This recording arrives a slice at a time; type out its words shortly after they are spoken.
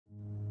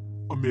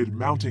Amid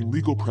mounting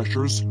legal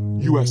pressures,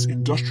 U.S.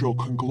 industrial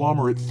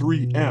conglomerate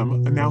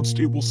 3M announced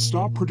it will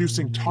stop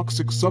producing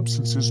toxic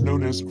substances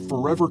known as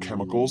forever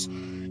chemicals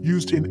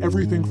used in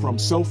everything from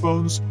cell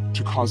phones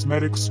to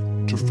cosmetics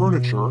to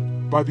furniture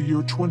by the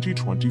year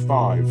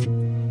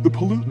 2025. The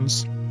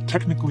pollutants,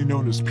 technically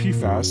known as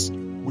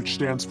PFAS, which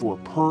stands for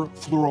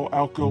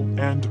perfluoroalkyl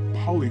and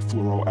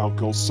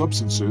polyfluoroalkyl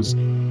substances,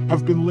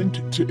 have been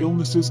linked to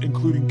illnesses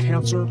including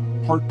cancer,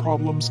 heart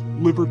problems,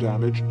 liver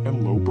damage,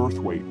 and low birth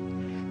weight.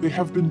 They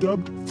have been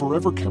dubbed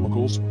forever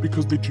chemicals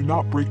because they do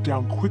not break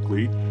down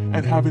quickly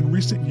and have in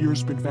recent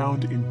years been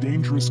found in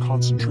dangerous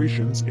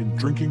concentrations in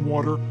drinking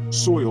water,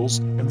 soils,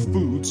 and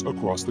foods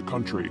across the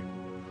country.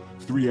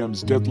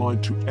 3M's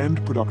deadline to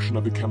end production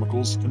of the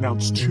chemicals,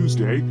 announced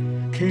Tuesday,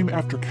 came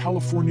after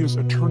California's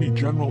Attorney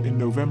General in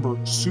November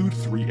sued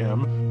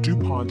 3M,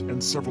 DuPont,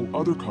 and several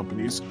other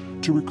companies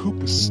to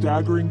recoup the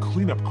staggering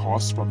cleanup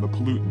costs from the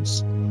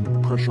pollutants.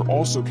 Pressure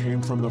also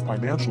came from the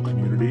financial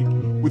community,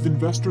 with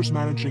investors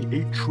managing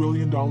 $8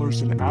 trillion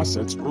in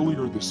assets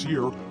earlier this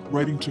year,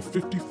 writing to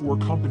 54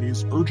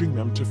 companies urging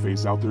them to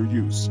phase out their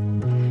use.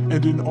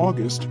 And in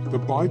August, the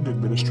Biden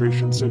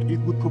administration said it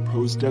would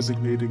propose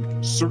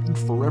designating certain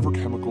forever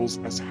chemicals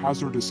as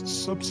hazardous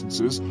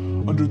substances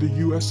under the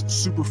U.S.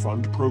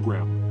 Superfund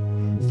program.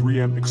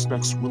 3M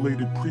expects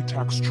related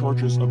pre-tax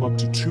charges of up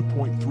to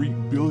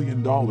 $2.3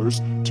 billion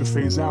to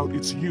phase out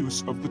its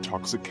use of the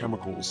toxic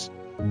chemicals.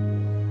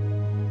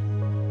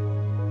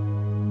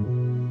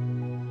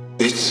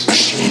 It's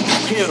Machine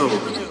Kills.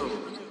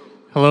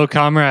 Hello,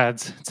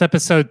 comrades. It's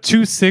episode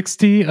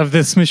 260 of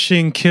This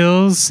Machine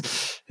Kills.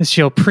 It's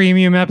your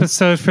premium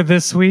episode for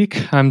this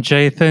week. I'm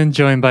Jathan,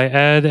 joined by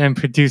Ed and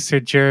producer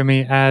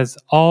Jeremy, as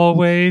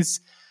always.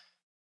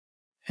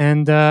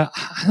 And I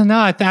don't know.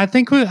 I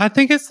think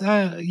it's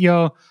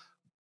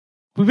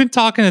we've been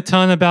talking a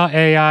ton about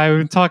AI. We've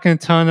been talking a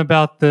ton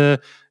about the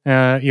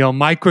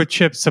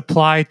microchip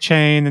supply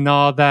chain and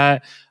all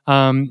that.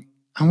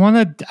 I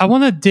want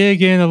to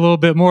dig in a little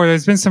bit more.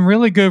 There's been some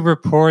really good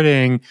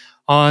reporting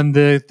on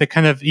the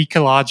kind of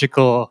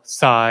ecological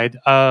side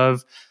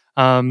of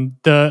the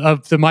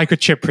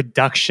microchip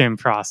production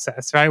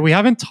process, right? We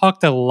haven't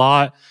talked a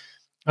lot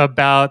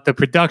about the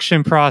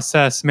production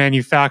process,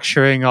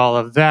 manufacturing, all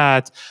of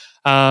that,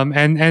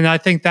 and I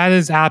think that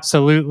is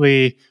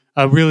absolutely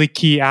a really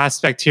key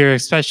aspect here,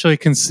 especially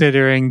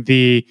considering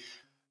the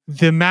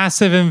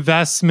massive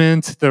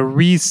investment, the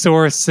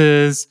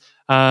resources,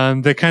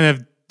 the kind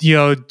of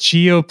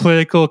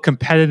geopolitical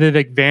competitive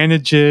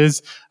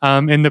advantages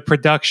in the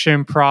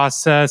production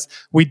process.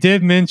 We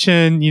did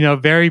mention,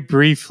 very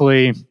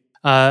briefly,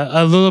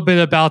 a little bit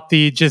about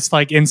the just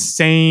like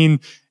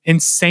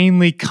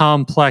insanely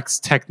complex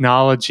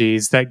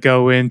technologies that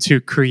go into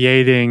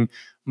creating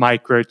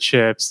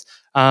microchips.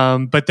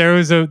 But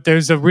there's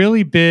a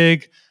really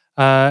big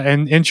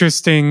and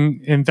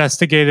interesting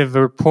investigative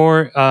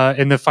report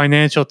in the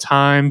Financial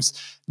Times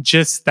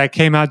that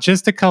came out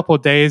just a couple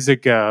days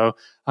ago,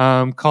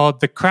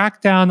 called The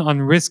Crackdown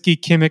on Risky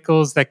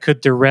Chemicals That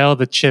Could Derail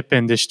the Chip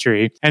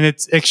Industry. And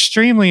it's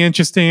extremely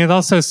interesting. It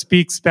also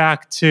speaks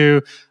back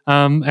to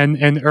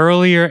an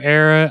earlier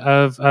era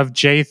of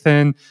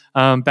Jathan,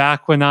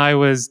 back when I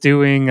was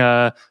doing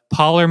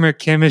polymer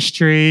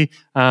chemistry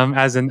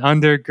as an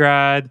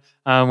undergrad,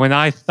 when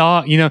I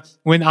thought,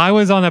 when I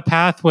was on a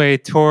pathway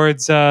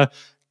towards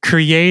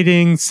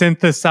creating,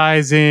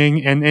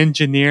 synthesizing, and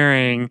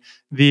engineering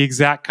the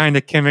exact kind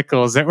of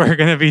chemicals that we're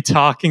going to be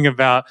talking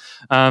about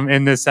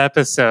in this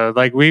episode.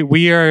 Like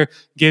we are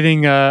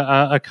getting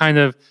a kind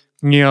of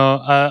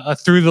a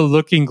through the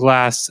looking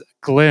glass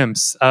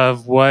glimpse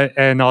of what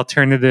an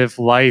alternative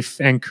life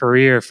and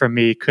career for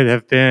me could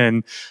have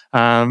been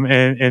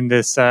in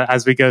this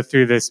as we go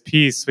through this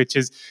piece, which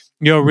is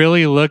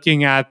really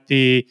looking at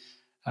the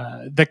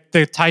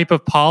type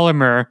of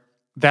polymer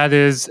that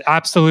is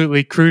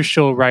absolutely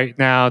crucial right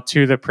now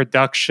to the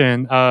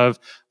production of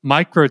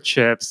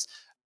microchips,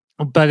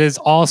 but is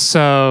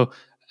also,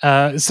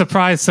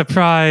 surprise,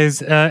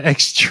 surprise,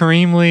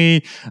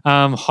 extremely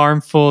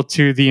harmful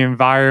to the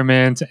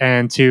environment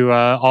and to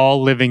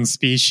all living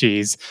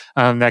species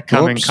that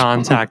come in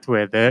contact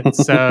with it.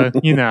 So,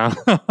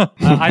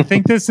 I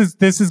think this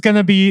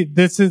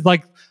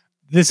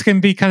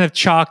can be kind of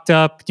chalked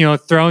up,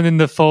 thrown in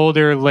the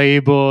folder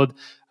labeled,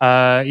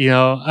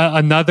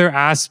 another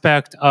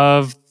aspect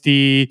of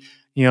the,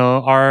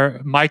 our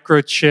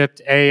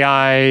microchipped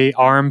AI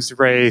arms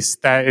race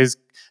that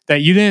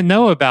you didn't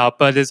know about,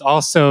 but is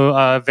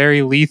also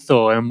very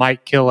lethal and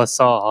might kill us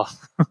all.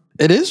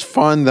 It is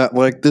fun that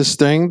this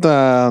thing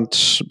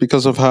that,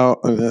 because of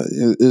how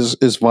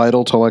is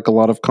vital to a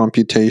lot of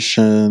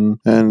computation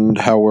and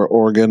how we're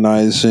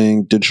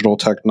organizing digital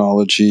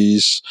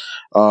technologies,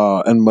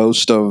 and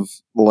most of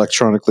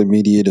electronically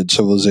mediated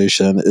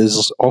civilization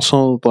is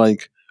also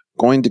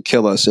going to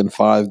kill us in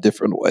 5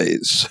 different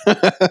ways.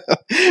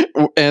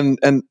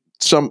 and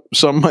some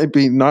might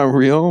be not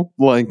real,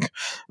 like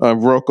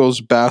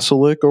Rocco's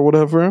basilic or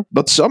whatever,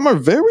 but some are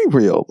very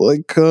real,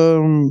 like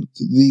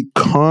the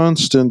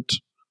constant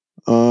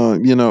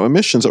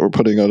emissions that we're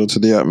putting out into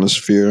the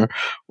atmosphere,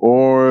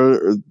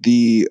 or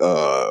the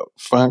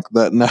fact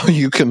that now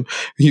you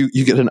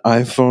get an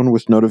iPhone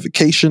with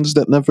notifications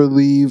that never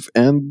leave,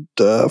 and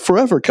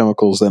forever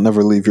chemicals that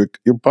never leave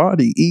your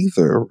body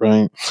either,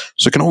 right?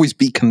 So it can always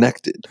be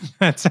connected.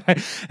 That's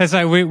right. That's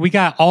right. We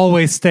got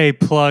always stay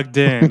plugged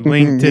in,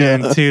 linked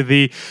in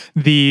to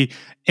the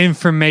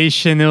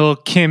informational,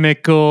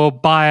 chemical,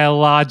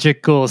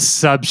 biological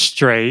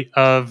substrate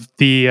of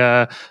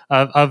the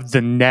of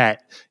the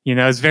net.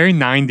 It's very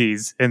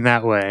 90s in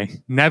that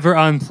way. Never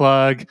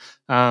unplug,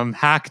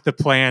 hack the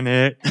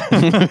planet.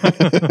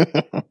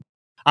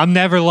 I'm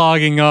never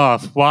logging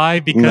off. Why?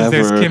 Because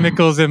there's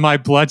chemicals in my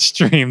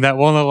bloodstream that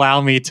won't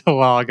allow me to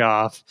log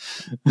off.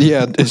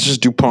 Yeah, it's just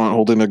DuPont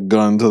holding a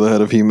gun to the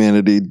head of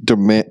humanity,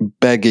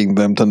 begging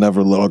them to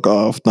never log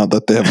off. Not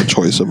that they have a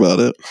choice about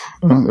it.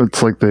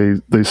 It's like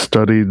they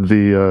studied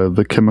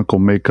the chemical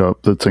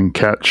makeup that's in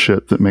cat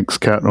shit that makes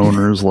cat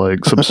owners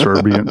like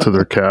subservient to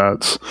their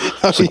cats.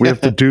 It's like we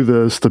have to do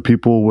this to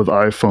people with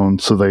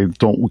iPhones so they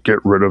don't get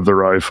rid of their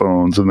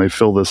iPhones, and they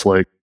feel this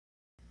like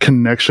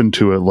connection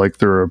to it, like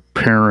they're a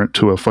parent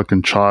to a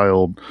fucking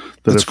child.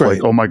 That's great.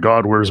 Like, oh my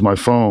god, where's my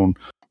phone?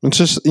 It's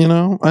just,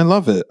 I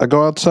love it. I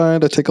go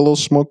outside, I take a little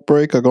smoke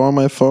break, I go on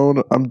my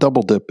phone, I'm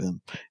double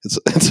dipping.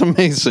 It's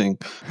amazing.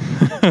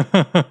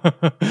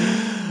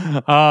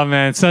 Oh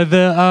man, so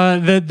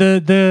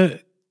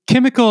the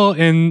chemical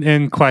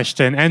in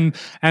question, and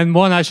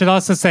one, I should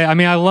also say,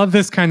 I love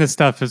this kind of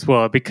stuff as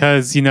well,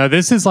 because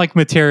this is like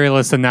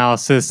materialist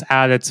analysis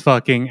at its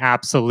fucking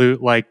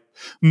absolute like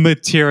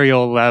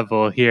material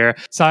level here.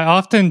 So I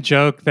often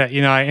joke that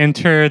I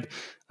entered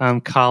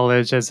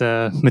college as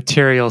a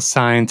material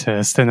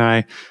scientist, and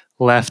I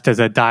left as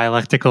a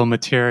dialectical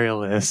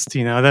materialist.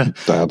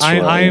 That's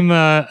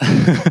right.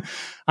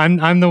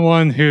 I'm the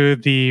one who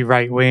the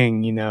right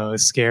wing,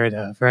 is scared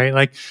of, right?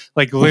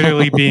 Like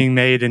literally being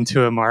made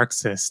into a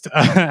Marxist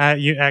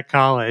at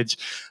college,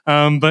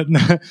 but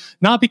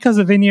not because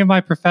of any of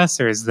my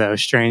professors, though.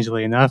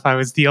 Strangely enough, I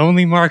was the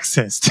only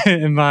Marxist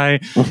in my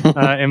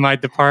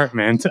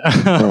department,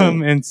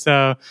 and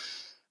so.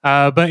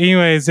 But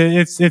anyways,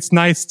 it's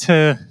nice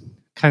to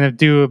kind of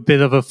do a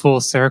bit of a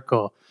full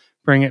circle,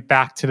 bring it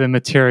back to the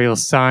material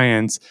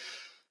science.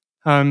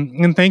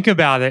 And think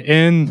about it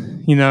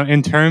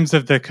in terms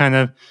of the kind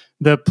of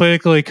the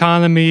political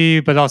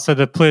economy, but also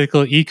the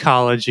political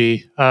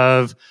ecology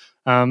of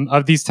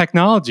these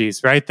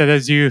technologies, right? That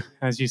as you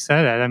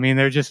said, Ed,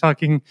 they're just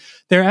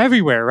they're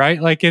everywhere,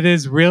 right? Like it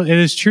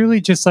is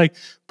truly just like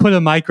put a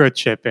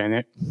microchip in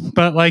it,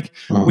 but like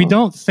we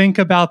don't think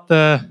about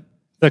the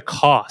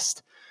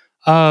cost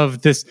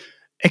of this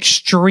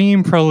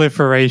extreme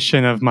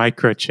proliferation of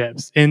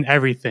microchips in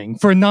everything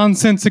for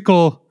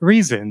nonsensical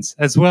reasons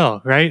as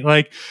well, right?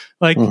 Like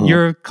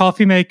your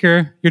coffee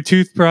maker, your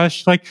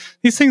toothbrush, like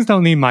these things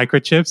don't need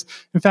microchips.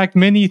 In fact,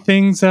 many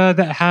things that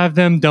have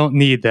them don't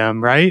need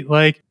them, right?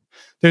 Like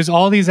there's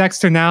all these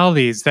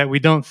externalities that we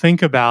don't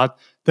think about.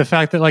 The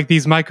fact that like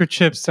these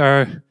microchips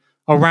are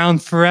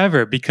around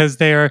forever because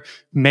they are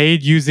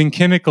made using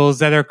chemicals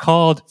that are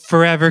called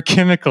forever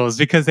chemicals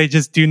because they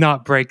just do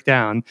not break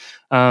down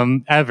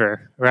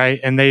ever, right?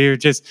 And they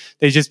just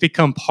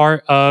become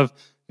part of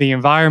the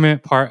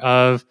environment, part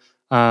of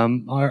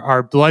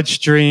our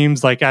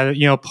bloodstreams, like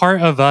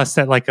part of us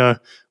at like a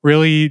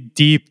really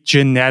deep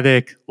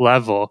genetic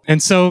level.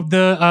 And so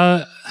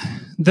the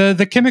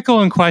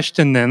chemical in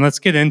question, then let's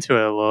get into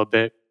it a little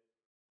bit,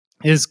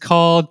 is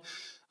called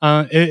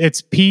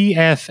it's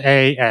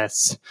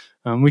PFAS.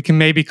 We can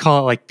maybe call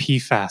it like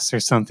PFAS or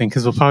something,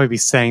 because we'll probably be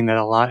saying that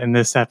a lot in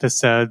this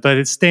episode. But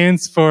it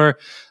stands for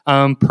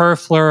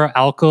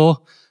perfluoroalkyl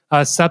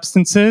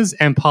substances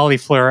and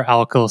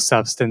polyfluoroalkyl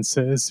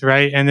substances,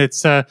 right? And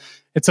it's a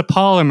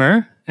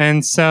polymer,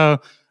 and so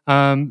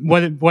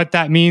what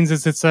that means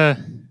is it's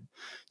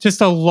just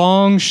a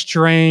long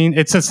strain.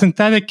 It's a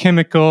synthetic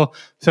chemical,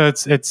 so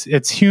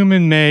it's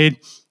human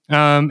made,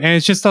 and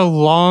it's just a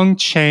long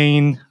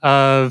chain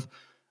of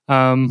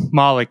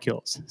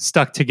molecules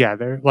stuck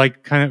together,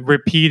 like kind of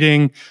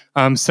repeating.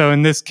 So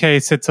in this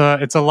case, it's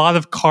a lot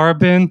of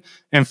carbon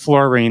and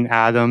fluorine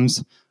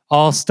atoms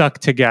all stuck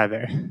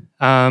together.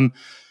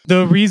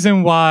 The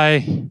reason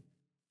why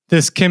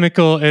this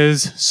chemical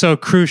is so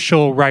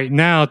crucial right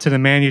now to the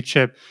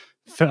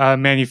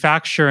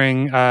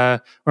manufacturing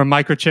or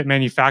microchip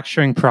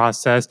manufacturing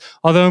process,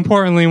 although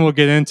importantly, and we'll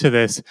get into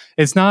this,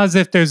 it's not as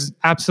if there's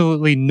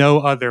absolutely no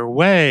other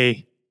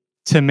way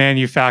to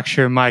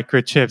manufacture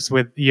microchips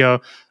with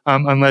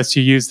unless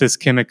you use this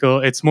chemical.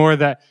 It's more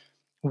that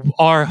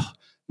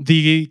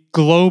the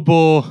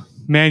global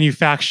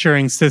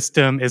manufacturing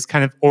system is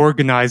kind of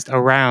organized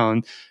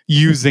around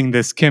using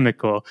this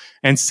chemical.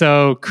 And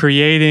so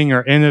creating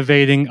or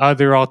innovating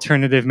other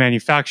alternative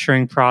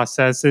manufacturing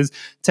processes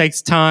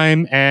takes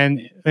time and,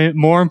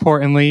 more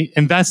importantly,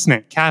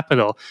 investment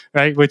capital,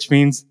 right? Which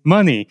means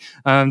money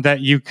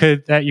that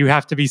you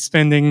have to be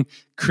spending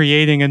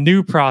creating a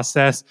new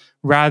process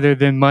rather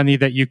than money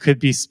that you could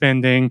be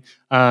spending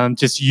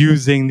just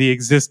using the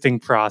existing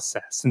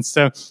process. And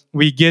so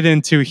we get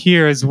into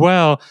here as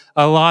well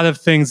a lot of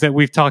things that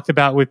we've talked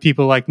about with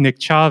people like Nick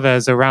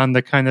Chavez around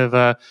the kind of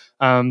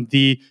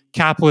the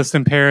capitalist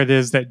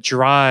imperatives that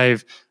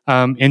drive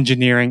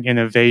engineering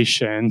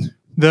innovation.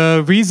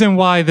 The reason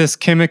why this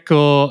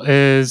chemical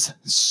is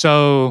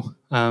so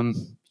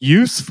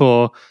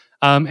useful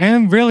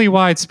and really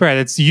widespread,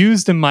 it's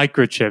used in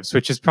microchips,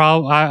 which is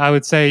probably, I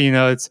would say,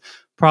 it's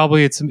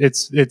probably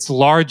its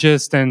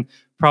largest and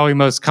probably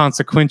most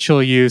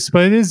consequential use,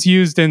 but it is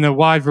used in a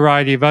wide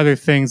variety of other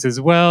things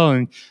as well.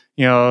 And,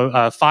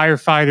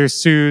 firefighter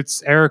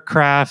suits,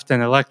 aircraft,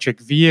 and electric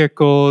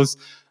vehicles.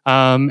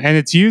 And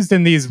it's used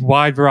in these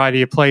wide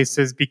variety of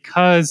places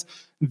because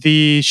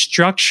the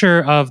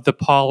structure of the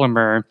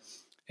polymer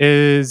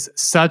is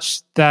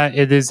such that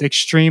it is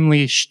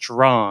extremely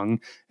strong,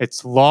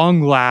 it's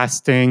long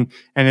lasting,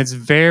 and it's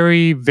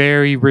very,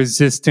 very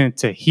resistant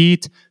to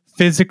heat,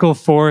 physical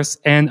force,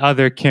 and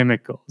other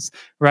chemicals,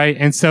 right?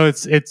 And so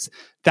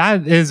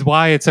that is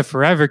why it's a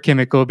forever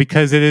chemical,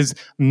 because it is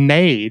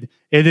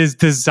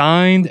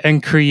designed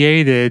and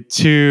created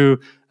to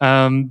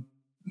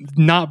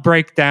not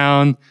break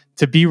down,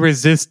 to be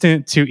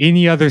resistant to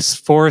any other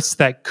force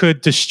that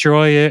could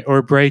destroy it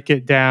or break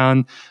it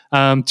down,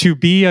 to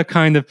be a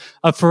kind of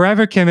a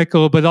forever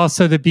chemical, but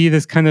also to be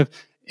this kind of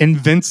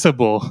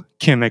invincible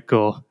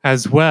chemical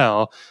as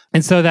well.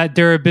 And so that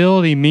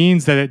durability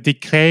means that it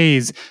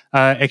decays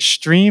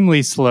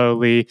extremely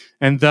slowly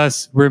and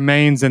thus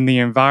remains in the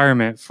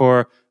environment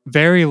for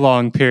very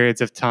long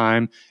periods of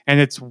time. And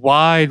its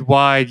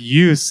wide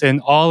use in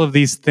all of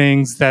these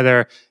things that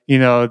are,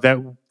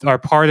 that are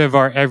part of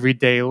our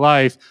everyday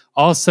life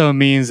also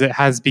means it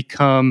has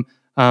become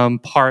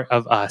part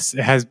of us.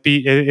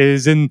 It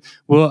is in.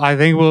 Well, I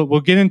think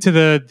we'll get into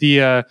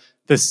the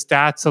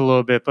stats a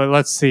little bit, but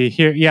let's see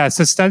here. Yeah,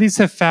 so studies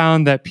have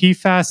found that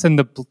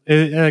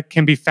PFAS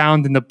can be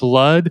found in the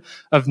blood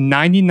of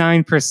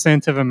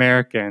 99% of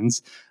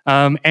Americans,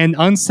 and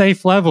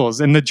unsafe levels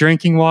in the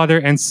drinking water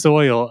and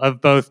soil of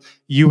both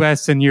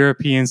U.S. and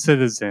European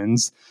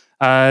citizens.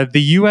 The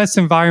U.S.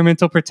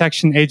 Environmental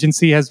Protection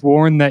Agency has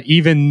warned that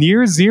even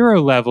near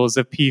zero levels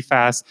of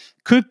PFAS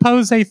could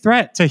pose a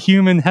threat to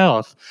human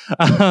health.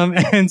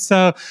 And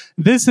so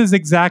this is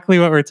exactly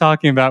what we're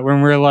talking about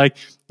when we're like,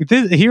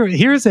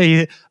 here's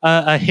a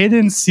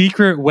hidden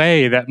secret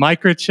way that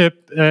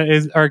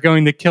microchip are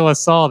going to kill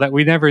us all that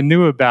we never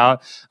knew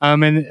about.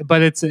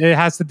 But it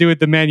has to do with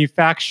the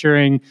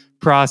manufacturing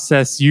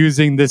process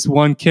using this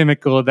one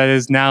chemical that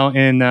is now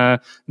in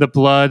the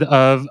blood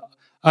of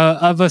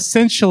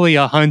essentially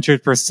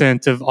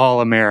 100% of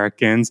all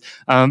Americans,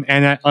 and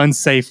at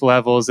unsafe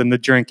levels in the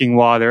drinking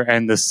water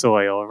and the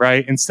soil,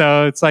 right? And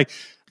so it's like,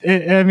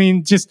 there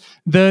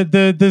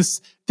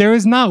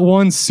is not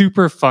one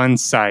super fun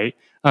site.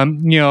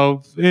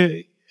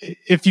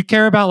 If you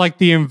care about like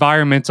the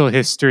environmental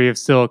history of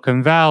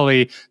Silicon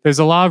Valley, there's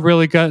a lot of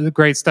really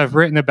great stuff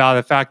written about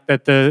the fact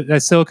that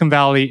that Silicon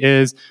Valley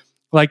is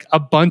like a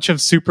bunch of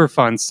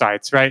Superfund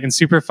sites, right? And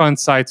Superfund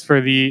sites for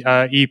the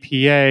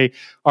EPA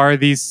are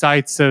these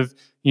sites of,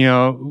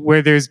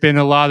 where there's been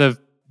a lot of,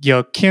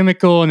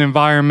 chemical and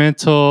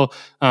environmental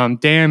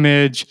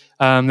damage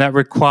that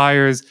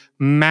requires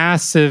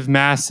massive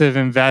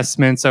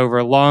investments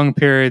over long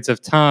periods of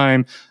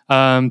time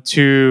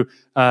to,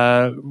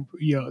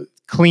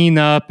 clean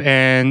up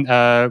and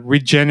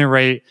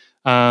regenerate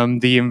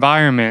the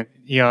environment.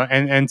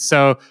 And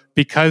so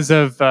because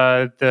of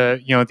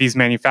these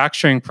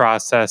manufacturing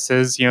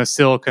processes,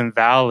 Silicon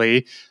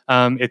Valley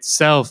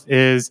itself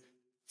is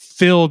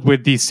filled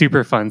with these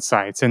Superfund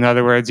sites. In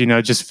other words,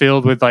 just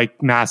filled with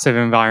like massive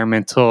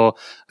environmental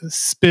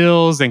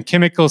spills and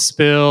chemical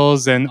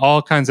spills and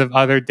all kinds of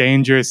other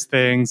dangerous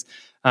things.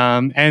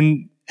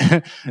 And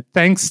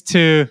thanks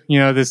to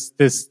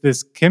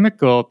this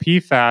chemical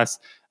PFAS,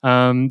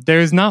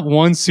 there's not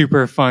one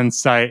Superfund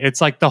site. It's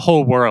like the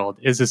whole world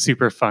is a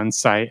Superfund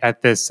site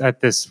at this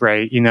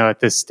rate, at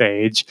this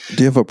stage.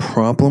 Do you have a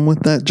problem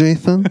with that,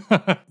 Jathan?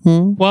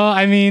 Well,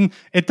 I mean,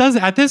 it does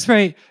at this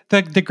rate.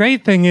 The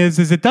great thing is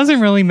it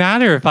doesn't really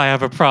matter if I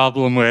have a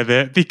problem with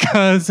it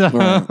because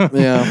right.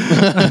 Yeah.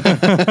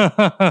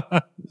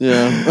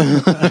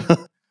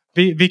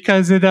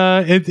 Because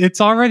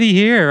it's already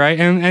here, right?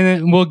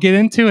 And we'll get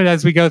into it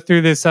as we go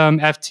through this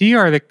FT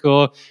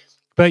article.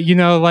 But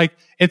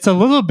it's a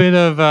little bit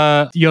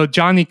of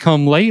Johnny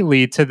come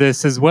lately to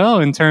this as well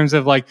in terms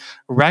of like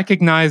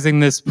recognizing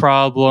this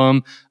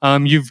problem.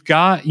 You've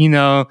got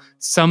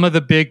some of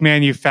the big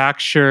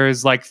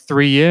manufacturers like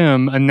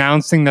 3M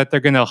announcing that they're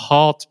going to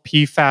halt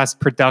PFAS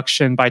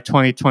production by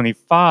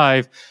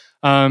 2025,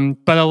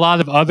 but a lot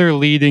of other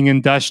leading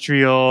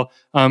industrial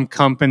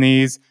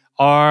companies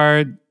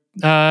are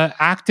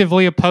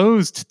actively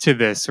opposed to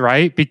this,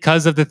 right?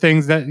 Because of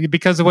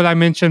because of what I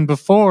mentioned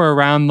before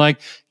around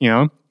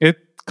it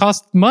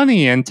costs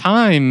money and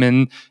time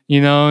and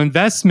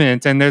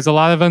investment, and there's a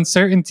lot of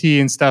uncertainty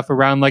and stuff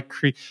around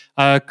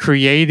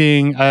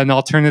creating an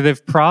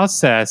alternative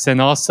process, and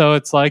also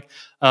it's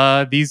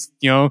these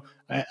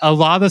a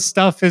lot of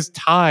stuff is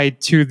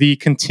tied to the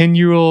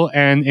continual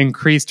and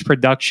increased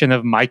production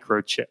of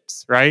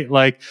microchips, right?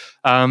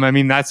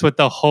 That's what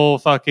the whole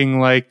fucking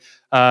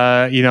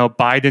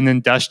Biden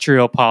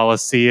industrial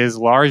policy is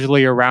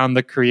largely around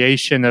the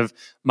creation of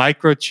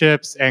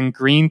microchips and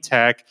green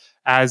tech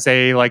as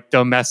a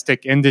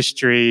domestic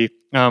industry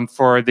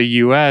for the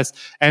U.S.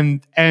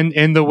 and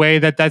in the way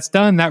that that's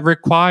done, that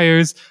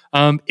requires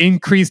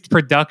increased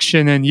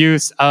production and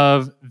use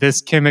of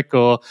this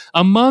chemical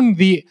among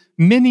the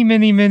many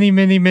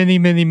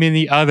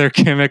other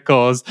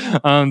chemicals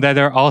that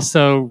are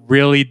also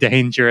really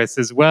dangerous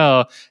as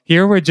well.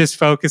 Here we're just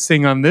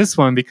focusing on this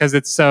one because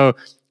it's so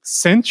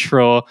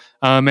central,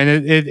 and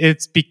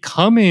it's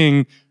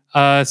becoming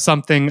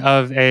something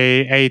of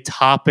a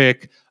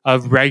topic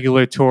of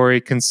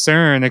regulatory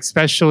concern,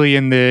 especially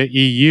in the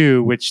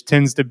EU, which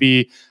tends to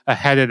be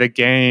ahead of the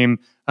game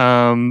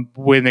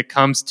when it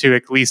comes to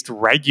at least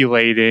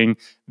regulating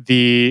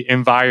the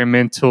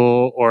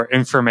environmental or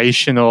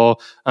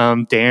informational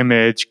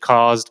damage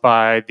caused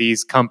by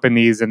these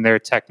companies and their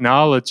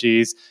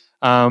technologies.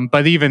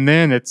 But even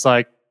then, it's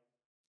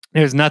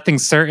there's nothing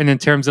certain in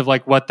terms of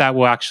what that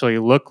will actually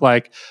look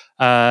like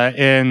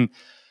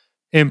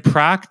in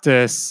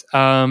practice,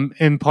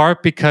 in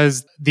part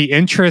because the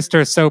interests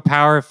are so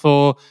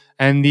powerful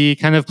and the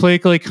kind of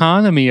political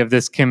economy of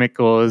this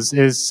chemical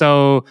is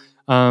so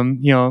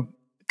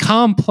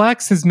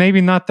complex is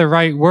maybe not the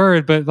right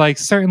word, but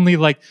certainly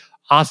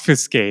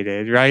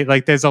obfuscated,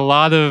 right? There's a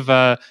lot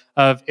of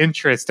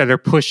interests that are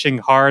pushing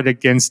hard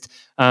against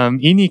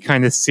any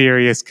kind of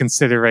serious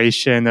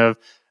consideration of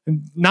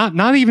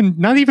not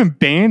even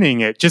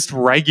banning it, just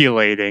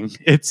regulating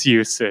its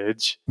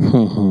usage.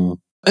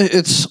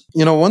 It's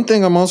one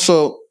thing I'm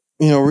also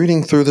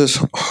reading through this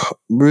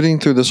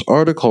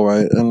article,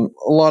 right, and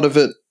a lot of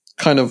it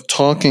kind of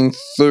talking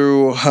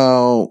through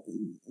how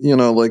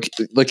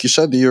like you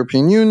said, the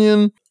European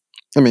Union.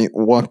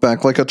 Walk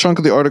back a chunk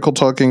of the article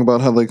talking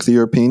about how the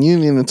European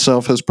Union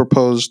itself has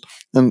proposed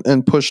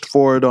and pushed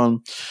forward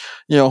on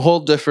a whole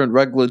different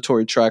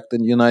regulatory track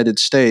than the United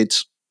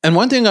States. And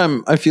one thing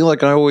I feel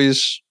like I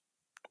always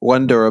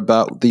wonder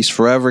about these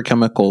forever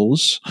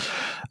chemicals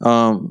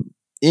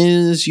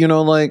is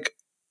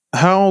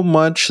how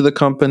much the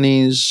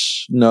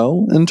companies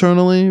know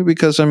internally,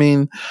 because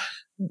in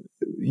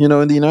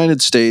the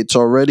United States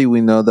already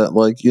we know that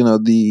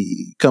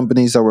the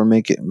company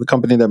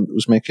that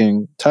was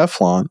making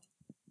Teflon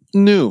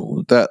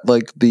knew that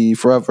the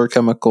forever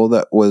chemical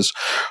that was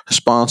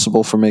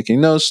responsible for making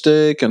no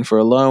stick and for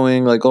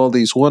allowing all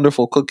these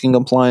wonderful cooking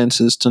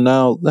appliances to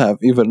now have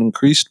even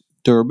increased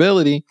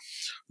durability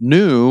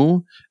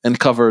knew and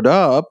covered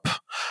up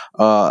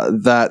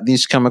that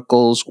these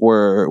chemicals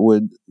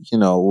would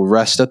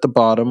rest at the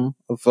bottom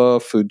of a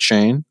food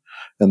chain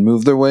and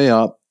move their way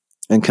up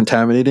and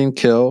contaminate and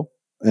kill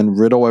and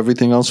riddle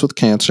everything else with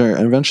cancer,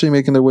 and eventually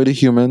making their way to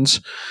humans,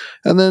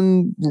 and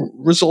then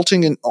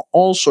resulting in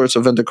all sorts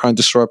of endocrine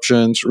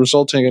disruptions,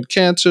 resulting in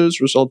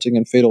cancers, resulting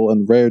in fatal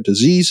and rare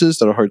diseases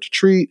that are hard to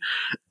treat.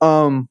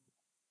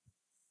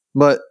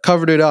 But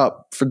covered it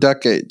up for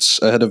decades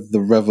ahead of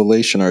the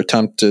revelation, or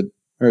attempted,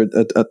 or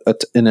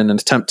in an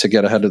attempt to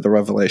get ahead of the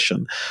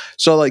revelation.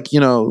 So,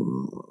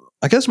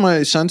 I guess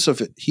my sense of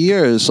it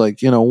here is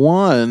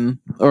one,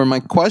 or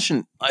my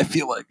question I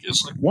feel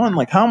is one,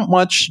 how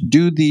much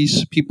do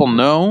these people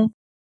know?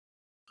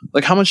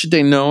 How much did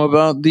they know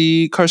about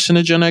the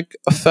carcinogenic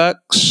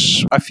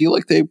effects? I feel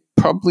like they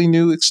probably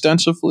knew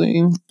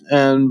extensively.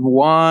 And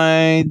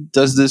why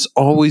does this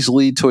always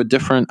lead to a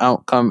different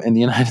outcome in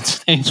the United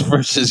States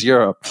versus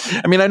Europe?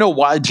 I know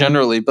why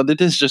generally, but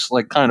it is just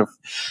kind of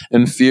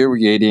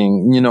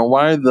infuriating.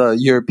 Why are the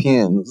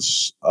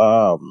Europeans?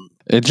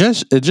 It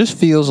just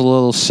feels a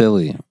little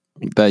silly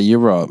that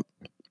Europe,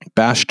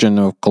 bastion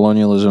of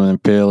colonialism,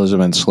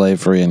 imperialism, and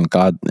slavery, and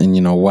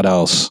what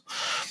else,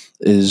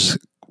 is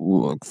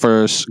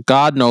for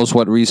God knows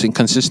what reason,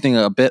 consisting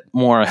a bit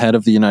more ahead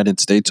of the United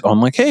States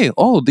on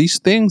these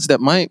things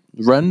that might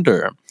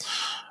render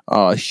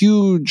a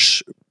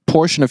huge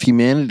portion of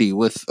humanity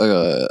with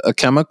a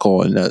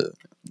chemical and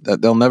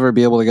that they'll never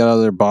be able to get out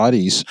of their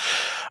bodies,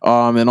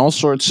 and all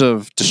sorts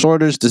of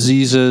disorders,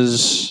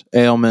 diseases,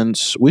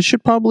 ailments. We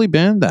should probably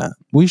ban that.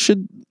 We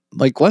should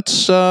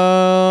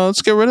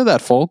let's get rid of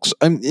that, folks.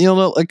 I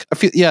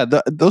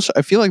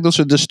feel like those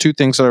are just two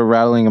things that are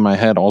rattling in my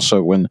head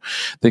also when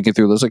thinking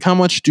through this. How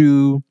much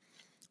do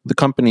the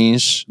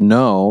companies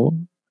know?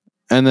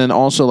 And then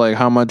also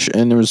how much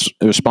in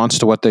response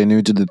to what they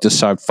knew did they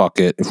decide, fuck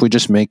it, if we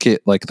just make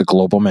it the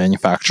global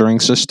manufacturing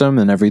system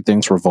and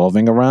everything's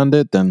revolving around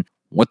it, then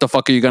what the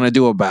fuck are you going to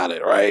do about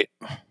it, right?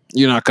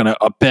 You're not going to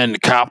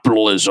upend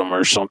capitalism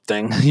or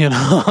something,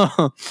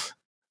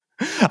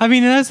 I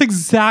mean, that's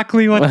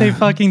exactly what they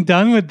fucking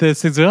done with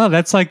this as well.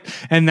 That's like,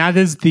 and that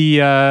is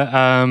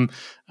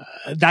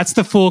that's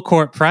the full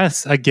court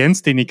press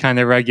against any kind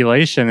of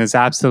regulation is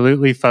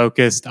absolutely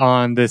focused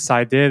on this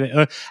idea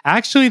that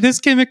actually this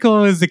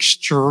chemical is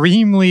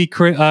extremely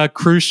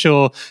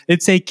crucial.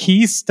 It's a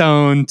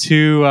keystone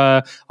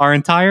to our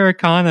entire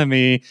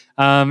economy.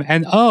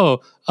 And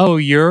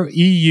your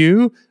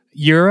EU,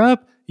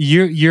 Europe,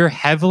 you're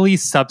heavily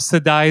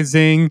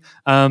subsidizing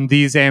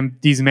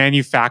these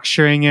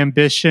manufacturing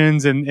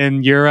ambitions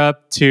in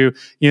Europe to,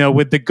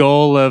 with the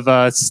goal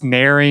of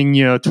snaring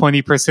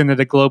 20% of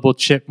the global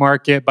chip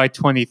market by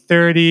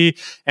 2030,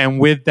 and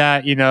with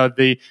that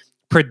the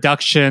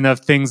production of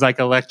things like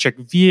electric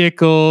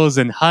vehicles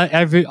and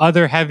every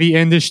other heavy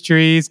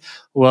industries.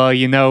 Well,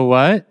 you know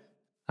what?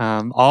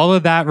 All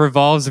of that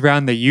revolves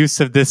around the use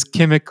of this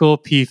chemical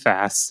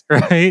PFAS,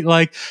 right?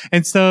 Like,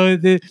 and so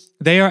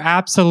they are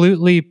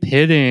absolutely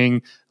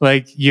pitting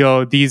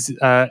these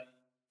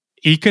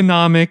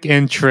economic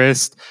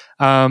interest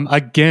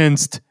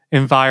against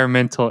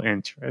environmental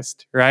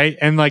interest, right?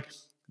 And like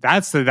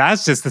that's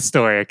just the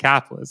story of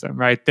capitalism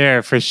right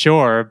there for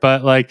sure.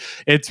 But like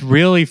it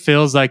really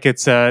feels like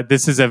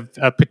this is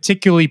a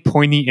particularly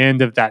pointy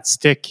end of that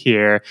stick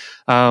here,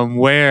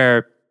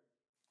 where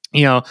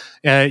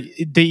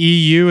the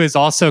EU has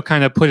also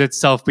kind of put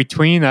itself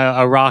between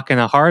a rock and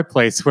a hard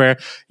place where,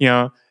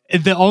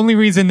 the only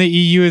reason the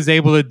EU is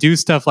able to do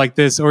stuff like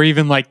this or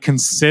even like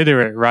consider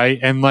it, right?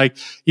 And like,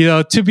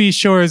 to be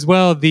sure as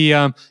well, the,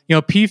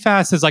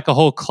 PFAS is like a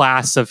whole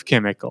class of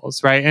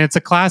chemicals, right? And it's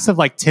a class of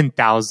like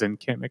 10,000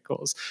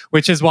 chemicals,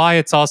 which is why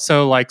it's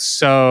also like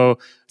so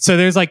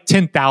there's like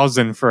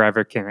 10,000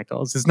 forever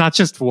chemicals. It's not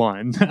just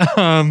one.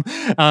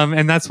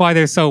 And that's why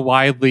they're so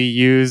widely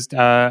used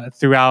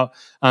throughout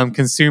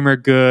consumer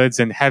goods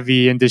and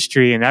heavy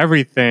industry and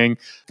everything.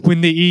 When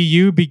the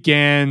EU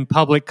began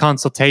public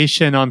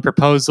consultation on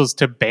proposals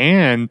to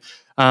ban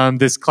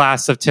this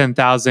class of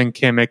 10,000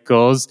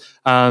 chemicals,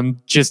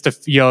 just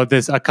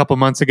a couple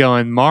months ago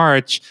in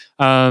March,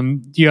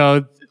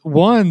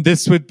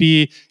 this would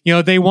be,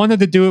 they wanted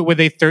to do it with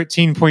a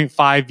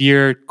 13.5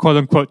 year quote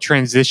unquote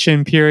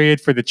transition period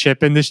for the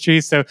chip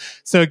industry. So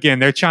again,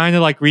 they're trying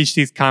to like reach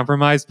these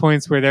compromise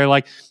points where they're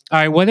like, all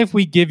right, what if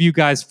we give you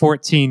guys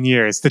 14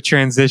 years to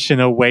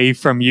transition away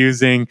from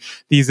using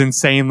these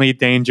insanely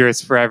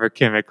dangerous forever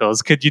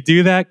chemicals? Could you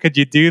do that? Could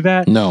you do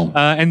that? No.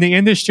 And the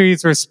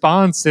industry's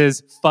response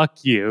is,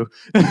 fuck you.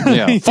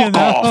 Yeah, fuck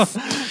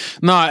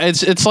off. No,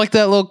 it's like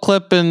that little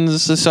clip in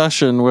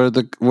Secession where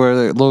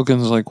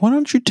Logan's like, why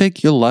don't you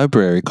take your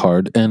library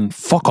card and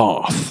fuck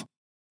off?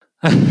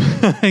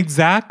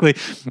 Exactly.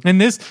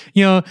 And this,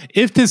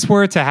 if this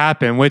were to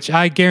happen, which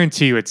I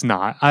guarantee you it's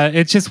not,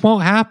 it just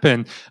won't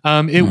happen.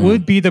 It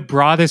would be the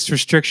broadest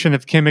restriction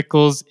of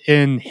chemicals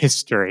in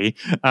history,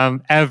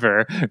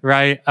 ever,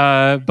 right?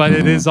 But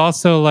it is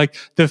also like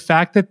the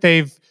fact that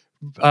they've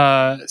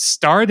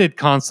started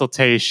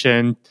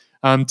consultation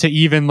to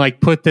even like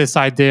put this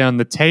idea on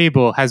the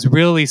table has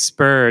really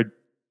spurred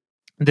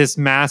this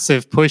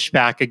massive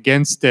pushback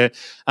against it,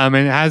 and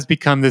it has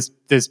become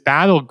this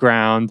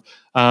battleground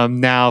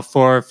now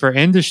for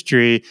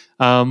industry,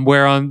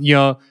 where on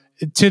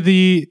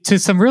to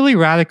some really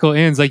radical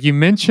ends, like you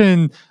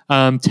mentioned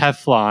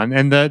Teflon,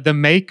 and the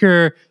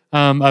maker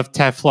of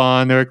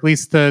Teflon, or at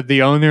least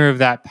the owner of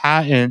that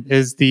patent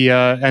is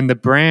and the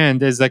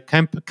brand is a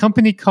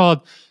company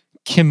called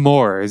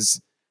Chemours.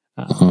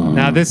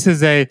 Now this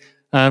is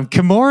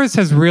Chemours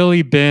has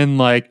really been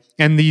like,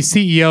 and the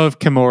CEO of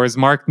Chemours,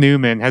 Mark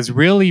Newman, has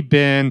really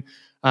been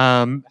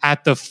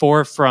at the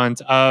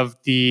forefront of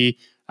the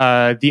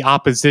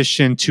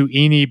opposition to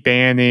any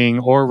banning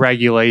or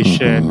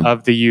regulation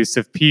of the use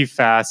of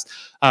PFAS.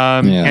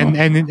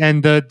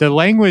 And the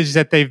language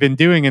that they've been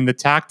doing and the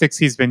tactics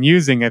he's been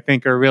using, I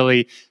think, are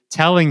really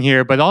telling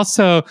here. But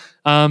also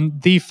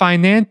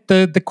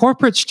the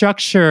corporate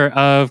structure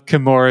of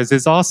Chemours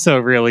is also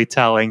really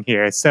telling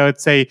here. So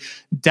it's a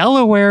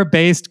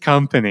Delaware-based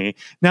company.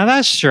 Now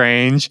that's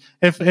strange.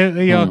 If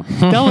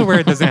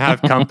Delaware doesn't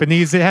have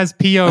companies, it has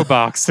PO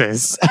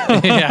boxes.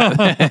 And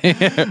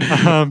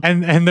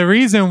the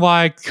reason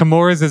why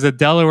Chemours is a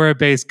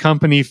Delaware-based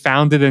company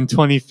founded in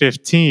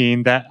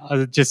 2015 that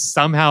just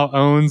somehow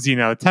owns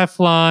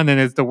Teflon and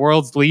is the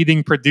world's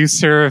leading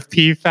producer of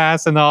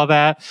PFAS and all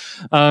that,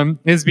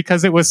 is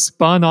because it was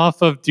spun off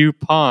of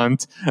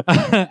DuPont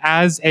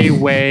as a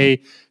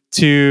way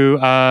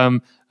to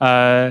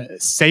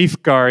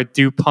safeguard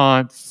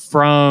DuPont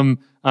from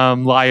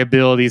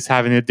liabilities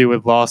having to do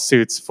with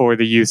lawsuits for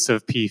the use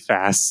of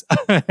PFAS.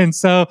 And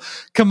so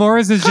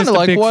Chemours is just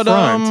like a big what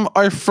front.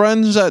 Our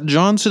friends at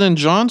Johnson &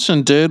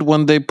 Johnson did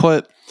when they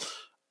put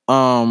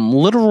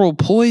literal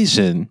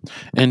poison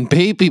in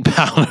baby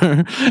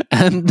powder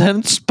and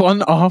then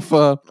spun off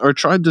or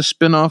tried to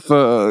spin off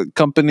a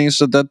company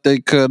so that they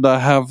could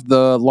have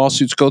the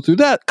lawsuits go through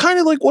that. Kind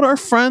of like what our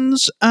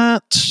friends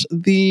at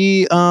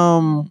the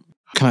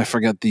can I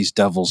forget these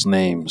devils'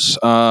 names?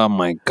 Oh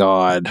my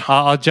god.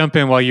 I'll jump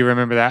in while you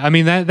remember that. I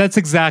mean, that's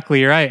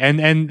exactly right.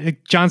 And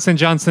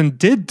Johnson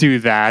did do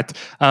that.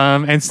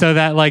 And so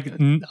that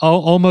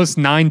almost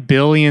 $9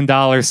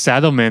 billion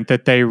settlement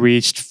that they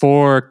reached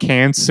for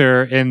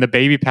cancer in the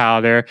baby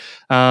powder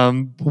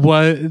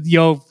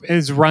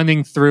is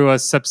running through a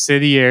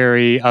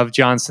subsidiary of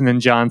Johnson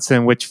 &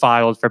 Johnson, which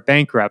filed for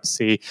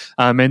bankruptcy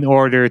in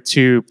order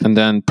to... And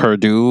then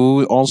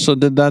Purdue also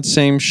did that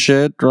same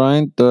shit,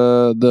 right?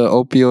 The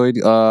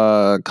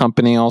opioid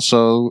company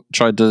also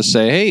tried to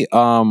say, hey,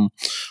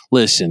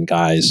 listen,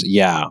 guys,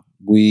 yeah,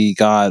 we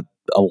got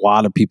a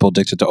lot of people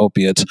addicted to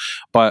opiates,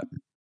 but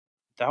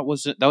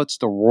that's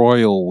the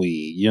royal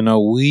we.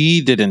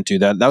 We didn't do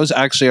that. That was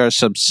actually our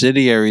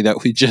subsidiary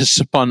that we just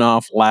spun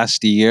off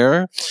last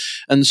year,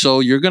 and so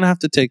you're gonna have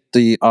to take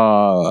the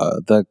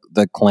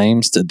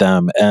claims to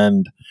them,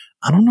 and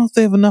I don't know if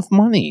they have enough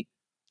money.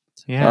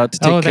 Yeah. To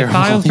take they care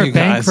filed of for you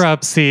guys.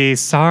 Bankruptcy.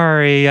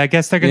 Sorry. I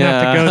guess they're going to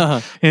have to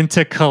go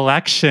into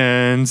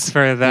collections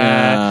for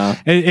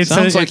that. Yeah. It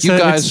sounds like you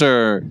guys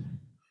are...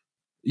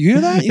 You hear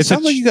that? It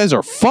sounds like you guys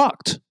are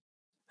fucked.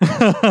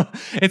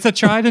 It's a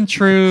tried and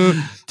true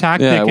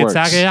tactic. Yeah,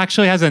 it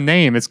actually has a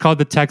name. It's called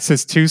the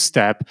Texas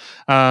two-step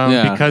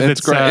because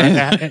it's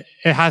great.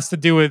 It has to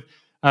do with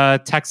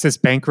Texas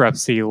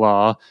bankruptcy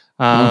law.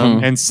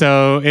 And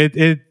so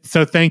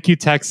so thank you,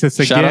 Texas,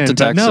 again. Shout out to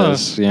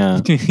Texas.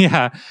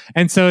 Yeah.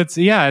 And so it's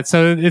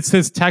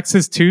this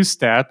Texas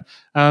two-step.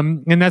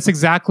 And that's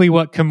exactly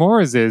what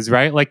Chemours is,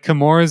 right? Like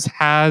Chemours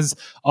has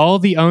all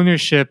the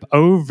ownership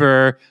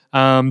over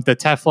the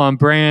Teflon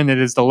brand. It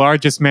is the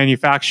largest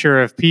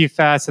manufacturer of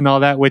PFAS and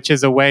all that, which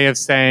is a way of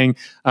saying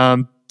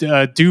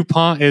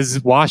DuPont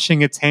is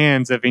washing its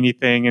hands of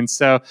anything. And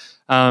so,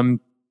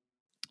 and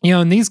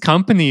these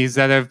companies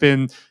that have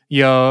been,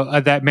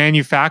 that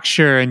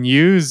manufacture and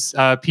use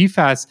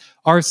PFAS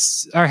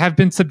have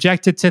been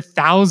subjected to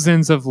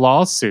thousands of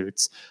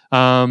lawsuits,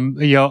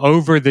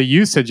 over the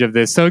usage of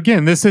this. So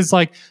again, this is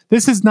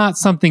not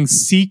something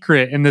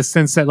secret in the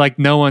sense that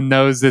no one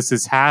knows this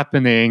is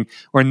happening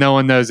or no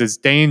one knows it's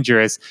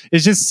dangerous.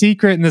 It's just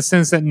secret in the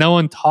sense that no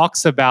one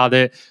talks about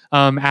it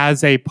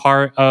as a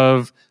part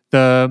of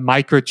the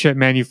microchip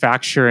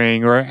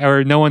manufacturing,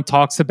 or no one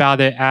talks about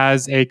it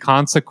as a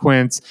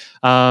consequence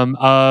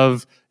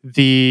of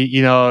the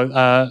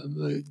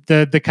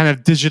the kind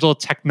of digital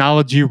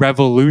technology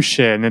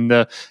revolution and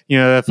the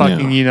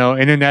fucking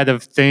Internet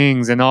of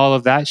Things and all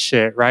of that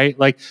shit, right?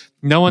 Like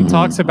no one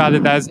talks about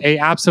it as a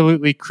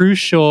absolutely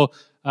crucial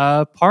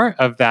part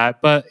of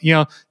that. But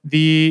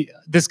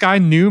this guy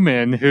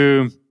Newman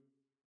who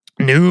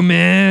is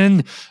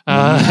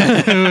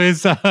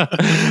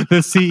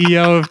the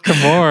CEO of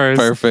Chemours.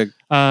 Perfect.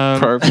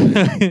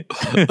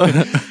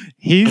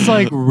 He's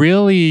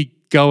really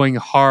going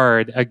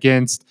hard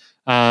against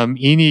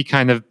any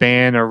kind of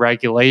ban or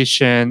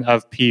regulation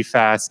of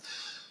PFAS.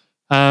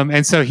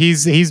 And so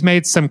he's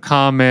made some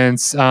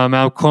comments.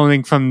 I'm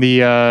quoting from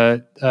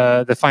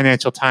the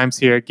Financial Times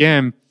here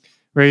again,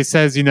 where he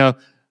says,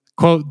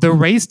 quote, "The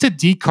race to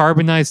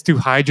decarbonize through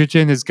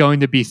hydrogen is going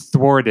to be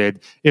thwarted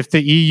if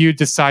the EU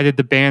decided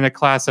to ban a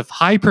class of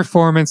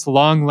high-performance,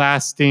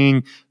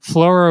 long-lasting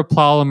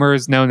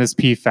fluoropolymers known as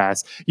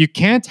PFAS. You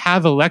can't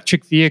have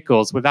electric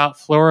vehicles without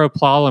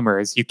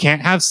fluoropolymers. You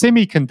can't have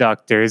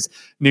semiconductors,"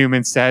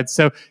 Newman said.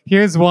 So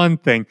here's one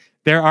thing.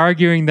 They're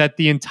arguing that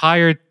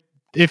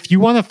if you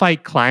want to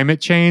fight climate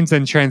change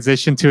and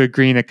transition to a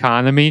green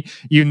economy,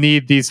 you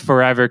need these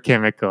forever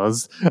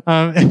chemicals.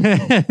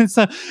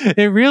 So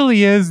it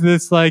really is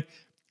this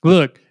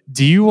look,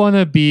 do you want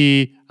to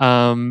be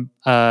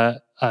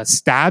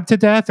stabbed to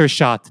death or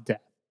shot to death?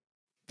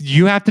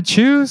 You have to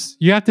choose.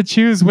 You have to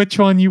choose which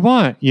one you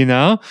want, do you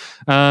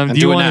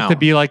want it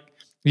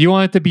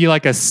to be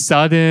like a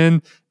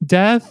sudden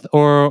death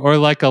or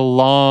like a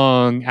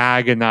long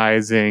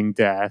agonizing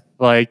death?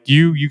 Like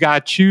you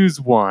got to choose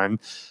one.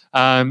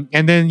 And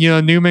then,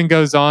 Newman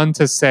goes on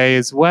to say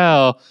as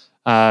well,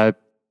 and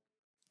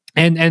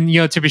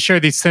to be sure,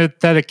 these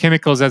synthetic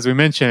chemicals, as we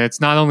mentioned, it's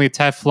not only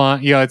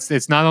Teflon,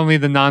 it's not only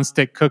the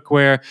nonstick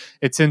cookware,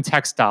 it's in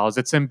textiles,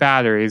 it's in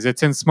batteries,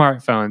 it's in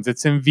smartphones,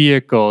 it's in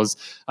vehicles.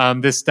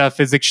 This stuff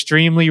is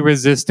extremely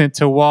resistant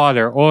to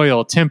water,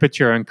 oil,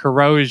 temperature, and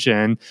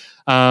corrosion.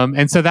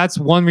 And so that's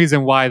one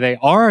reason why they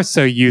are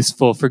so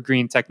useful for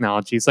green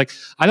technologies.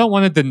 I don't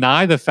want to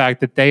deny the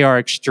fact that they are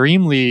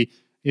extremely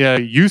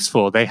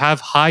useful. They have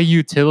high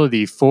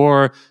utility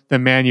for the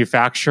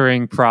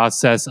manufacturing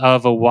process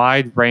of a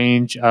wide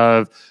range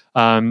of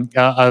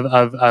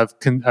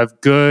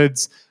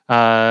goods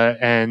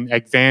and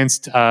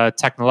advanced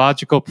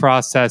technological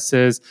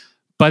processes.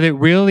 But it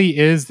really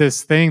is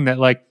this thing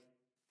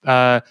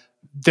that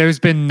there's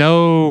been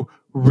no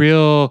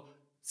real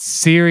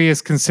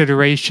serious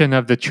consideration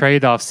of the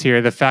trade-offs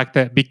here. The fact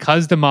that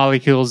because the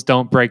molecules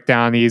don't break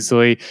down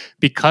easily,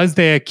 because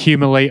they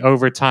accumulate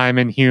over time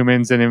in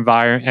humans and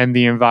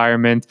the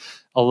environment,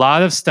 a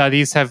lot of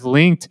studies have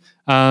linked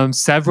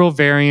several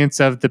variants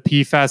of the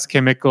PFAS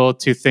chemical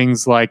to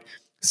things like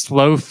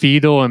slow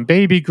fetal and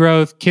baby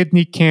growth,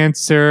 kidney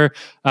cancer,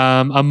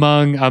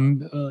 among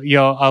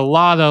a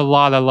lot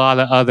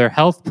of other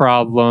health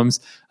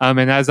problems.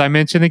 And as I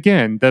mentioned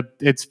again,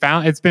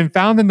 it's been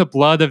found in the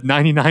blood of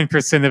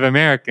 99% of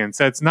Americans.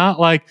 So it's not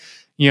like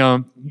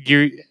you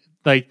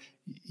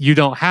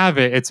don't have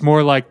it. It's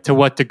more like, to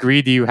what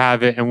degree do you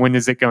have it, and when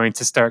is it going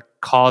to start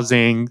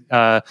causing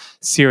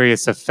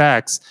serious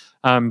effects?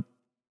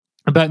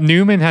 But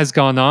Newman has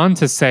gone on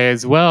to say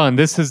as well, and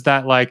this is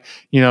that,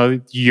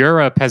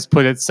 Europe has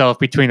put itself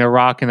between a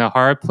rock and a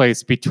hard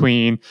place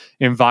between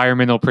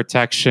environmental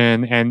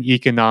protection and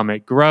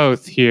economic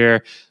growth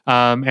here.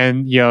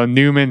 And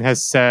Newman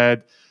has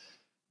said,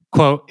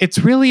 quote, "It's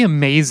really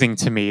amazing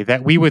to me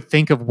that we would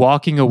think of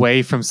walking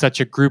away from such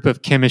a group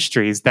of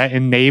chemistries that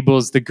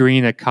enables the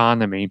green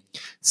economy.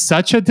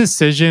 Such a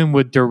decision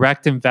would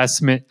direct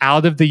investment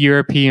out of the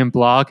European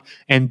bloc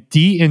and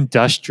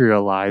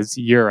deindustrialize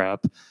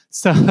Europe."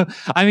 So,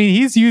 I mean,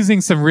 he's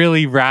using some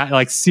really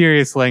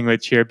serious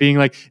language here, being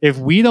like, if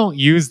we don't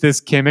use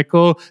this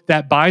chemical,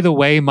 that, by the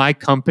way, my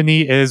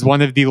company is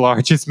one of the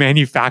largest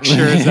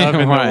manufacturers of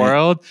in Right. the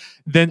world,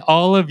 then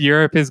all of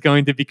Europe is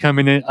going to become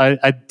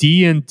a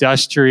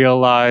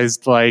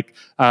deindustrialized,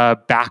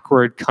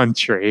 backward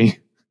country.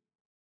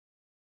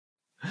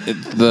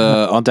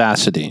 The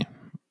audacity,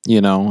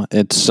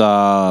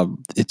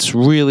 it's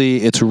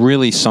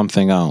really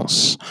something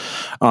else.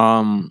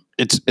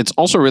 It's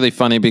also really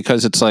funny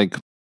because it's like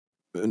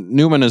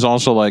Newman is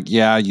also like,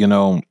 yeah,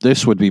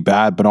 this would be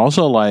bad, but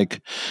also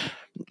like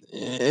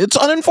it's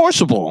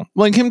unenforceable.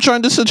 Like, him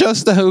trying to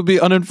suggest that it would be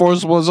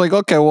unenforceable is like,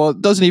 okay, well,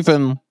 it doesn't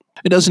even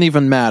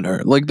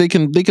matter. Like, they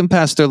can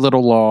pass their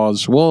little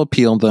laws, we'll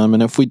appeal them,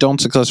 and if we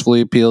don't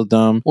successfully appeal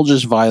them, we'll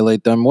just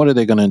violate them. What are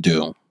they going to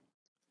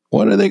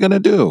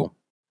do?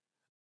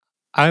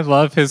 I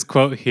love his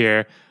quote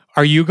here.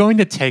 "Are you going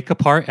to take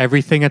apart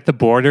everything at the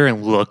border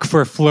and look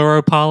for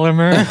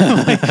fluoropolymer?"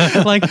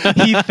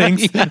 He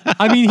thinks.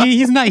 I mean,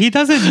 he's not. He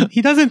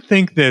doesn't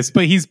think this,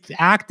 but he's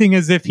acting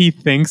as if he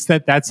thinks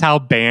that that's how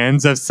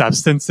bans of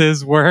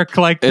substances work.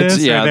 Like this.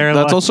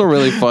 That's also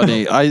really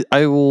funny.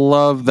 I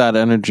love that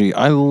energy.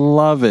 I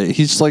love it.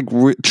 He's like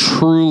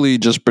truly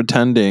just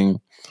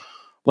pretending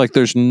like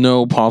there's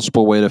no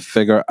possible way to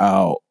figure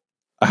out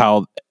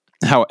how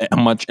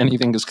much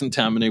anything is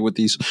contaminated with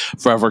these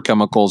forever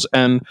chemicals.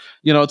 And,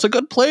 it's a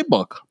good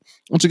playbook.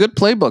 It's a good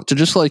playbook to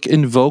just like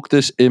invoke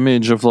this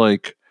image of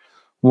like,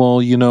 well,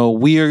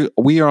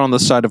 we are on the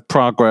side of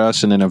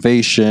progress and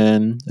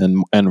innovation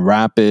and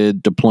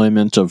rapid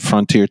deployment of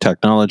frontier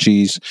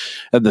technologies,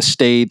 and the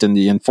state and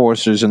the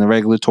enforcers and the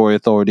regulatory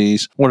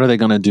authorities, what are they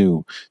going to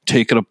do?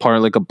 Take it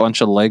apart like a bunch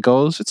of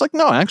Legos? It's like,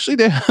 no, actually,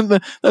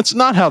 that's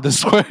not how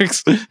this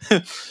works.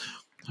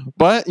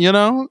 But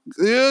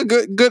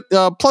good.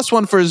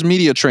 +1 for his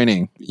media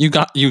training. You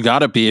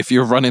gotta be, if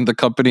you're running the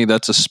company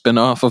that's a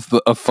spinoff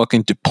of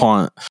fucking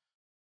DuPont.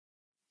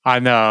 I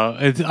know,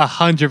 it's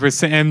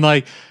 100%, and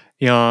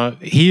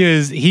he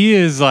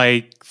is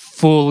like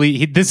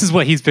fully. This is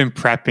what he's been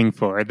prepping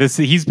for.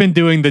 He's been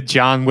doing the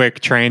John Wick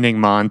training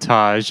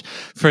montage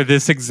for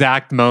this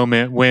exact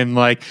moment when,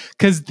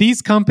 because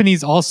these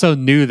companies also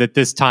knew that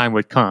this time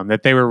would come,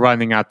 that they were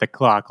running out the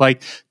clock.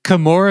 Like,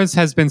 Chemours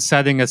has been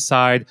setting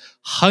aside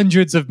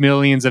hundreds of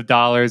millions of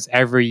dollars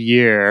every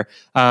year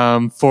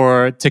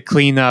to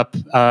clean up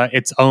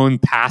its own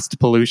past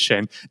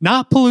pollution.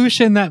 Not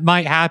pollution that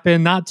might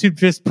happen, not to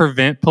just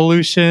prevent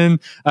pollution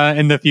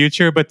in the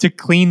future, but to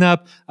clean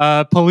up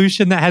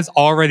pollution that has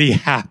already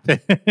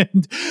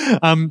happened.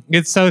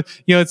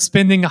 It's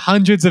spending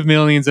hundreds of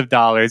millions of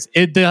dollars.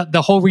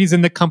 The whole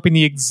reason the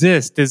company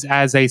exists is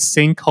as a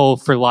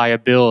sinkhole for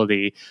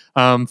liability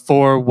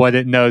for what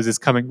it knows is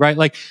coming, right?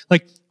 Like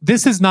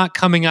this is not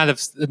coming out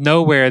of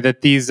nowhere,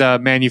 that these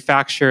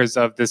manufacturers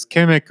of this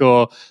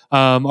chemical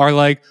are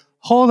like,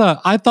 hold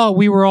up, I thought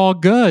we were all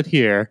good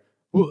here.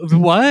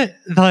 What?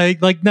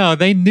 No,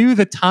 they knew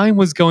the time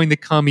was going to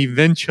come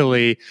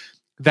eventually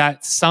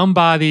that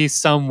somebody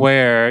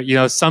somewhere,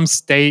 some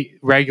state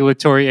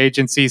regulatory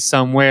agency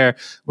somewhere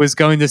was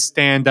going to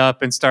stand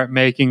up and start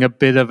making a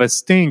bit of a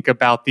stink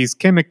about these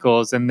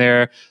chemicals and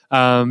their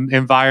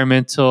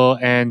environmental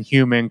and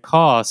human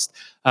cost.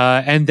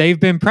 And they've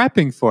been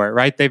prepping for it,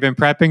 right? They've been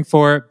prepping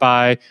for it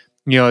by,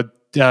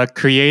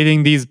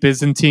 creating these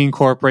Byzantine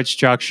corporate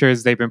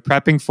structures. They've been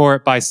prepping for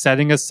it by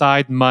setting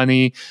aside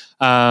money,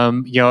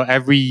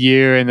 every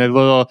year in a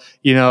little,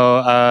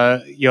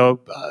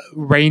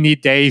 rainy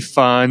day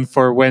fund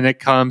for when it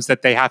comes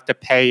that they have to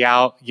pay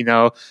out,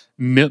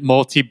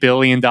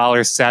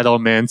 multi-billion-dollar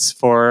settlements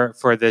for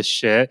this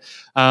shit.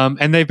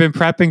 And they've been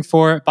prepping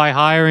for it by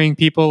hiring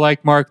people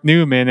like Mark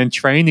Newman and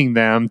training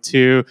them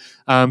to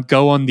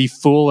go on the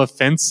full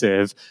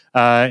offensive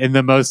in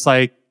the most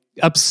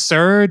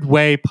absurd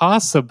way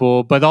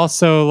possible, but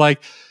also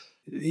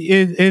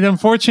it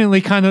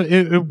unfortunately kind of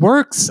it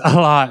works a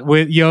lot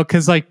with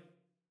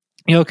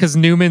because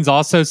Newman's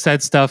also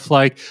said stuff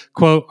like,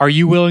 quote, "Are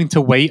you willing to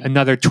wait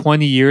another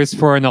 20 years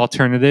for an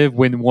alternative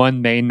when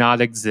one may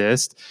not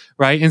exist?"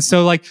 Right? And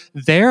so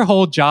their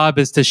whole job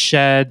is to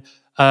shed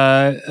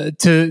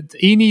to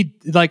any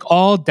like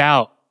all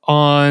doubt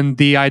on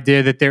the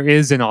idea that there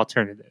is an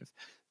alternative.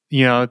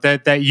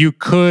 That you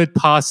could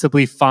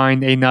possibly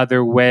find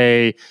another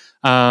way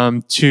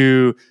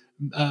to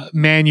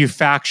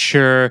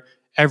manufacture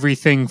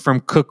everything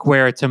from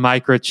cookware to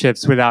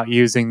microchips without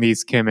using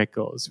these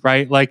chemicals,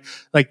 right? Like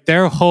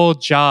their whole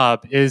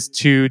job is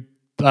to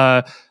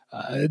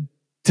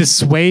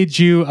dissuade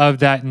you of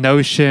that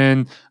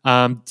notion,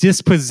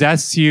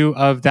 dispossess you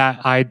of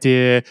that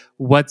idea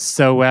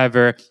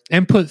whatsoever,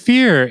 and put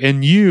fear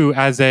in you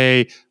as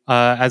a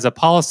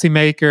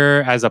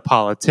policymaker, as a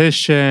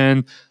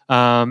politician,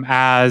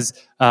 as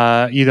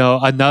other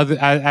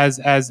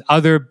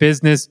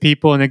business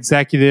people and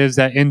executives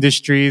at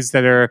industries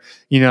that are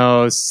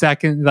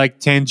second, like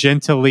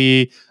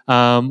tangentially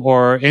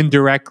or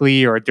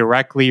indirectly or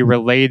directly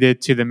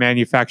related to the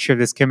manufacture of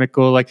this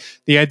chemical. Like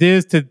the idea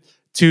is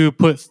to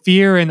put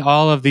fear in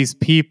all of these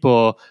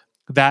people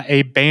that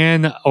a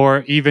ban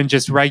or even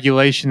just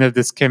regulation of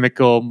this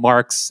chemical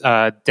marks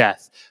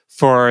death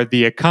for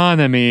the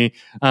economy,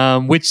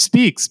 which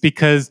speaks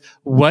because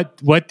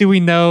what do we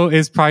know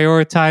is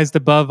prioritized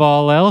above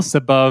all else,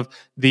 above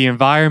the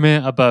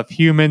environment, above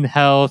human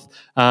health,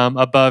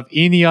 above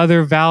any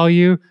other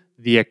value?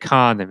 The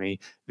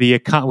economy.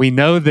 We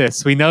know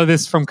this. We know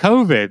this from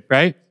COVID,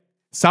 right?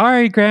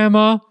 Sorry,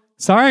 Grandma.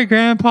 Sorry,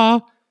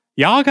 Grandpa.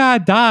 Y'all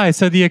gotta die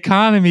so the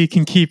economy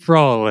can keep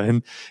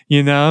rolling.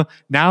 Now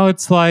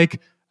it's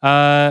like,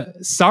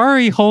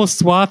 sorry, whole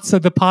swaths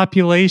of the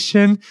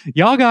population,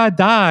 y'all gotta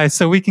die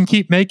so we can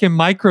keep making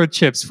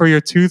microchips for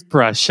your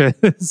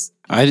toothbrushes.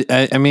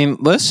 I mean,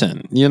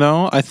 listen,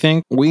 I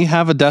think we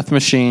have a death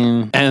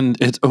machine, and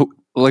it's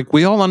like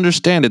we all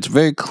understand. It's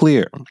very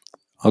clear.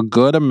 A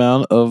good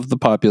amount of the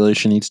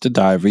population needs to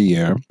die every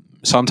year.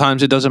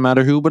 Sometimes it doesn't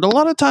matter who, but a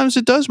lot of times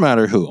it does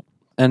matter who.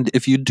 And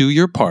if you do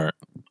your part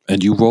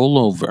and you roll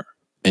over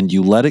and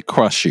you let it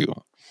crush you,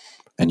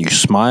 and you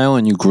smile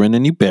and you grin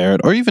and you bear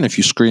it, or even if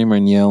you scream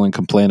and yell and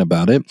complain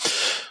about it,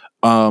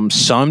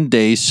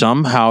 someday,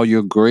 somehow,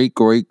 your great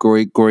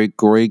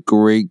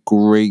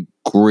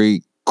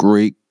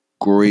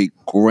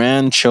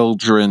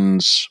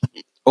grandchildren's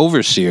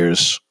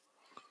overseers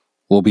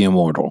will be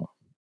immortal.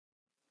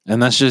 And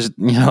that's just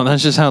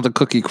how the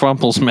cookie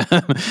crumbles, man.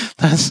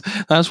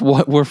 That's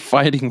what we're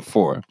fighting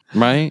for,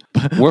 right?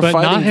 We're but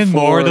fighting not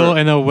immortal for,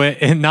 in a way,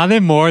 and not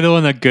immortal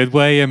in a good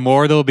way.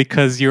 Immortal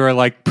because you are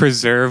like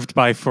preserved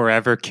by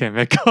forever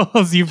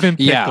chemicals. You've been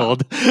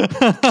pickled.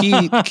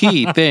 Yeah.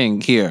 Key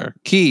thing here.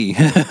 Key.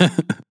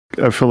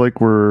 I feel like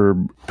we're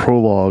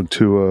prologue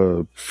to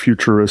a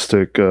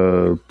futuristic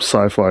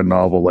sci-fi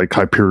novel like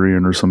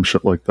Hyperion or some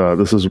shit like that.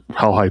 This is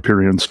how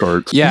Hyperion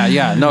starts.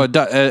 Yeah. No,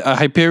 a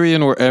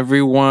Hyperion where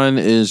everyone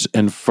is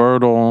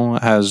infertile,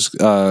 has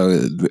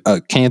a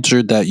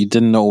cancer that you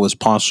didn't know was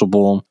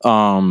possible,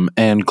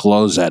 and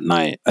glows at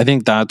night. I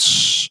think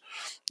that's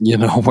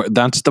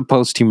that's the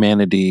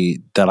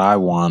post-humanity that I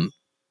want.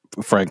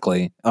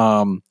 Frankly,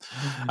 I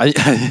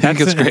think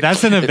it's great.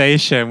 That's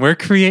innovation. We're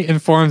creating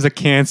forms of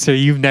cancer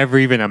you've never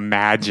even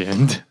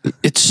imagined.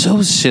 It's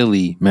so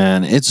silly,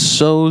 man. It's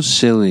so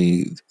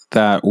silly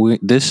that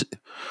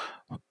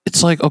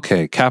it's like,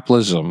 okay,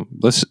 capitalism,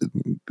 this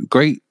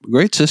great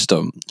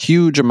system,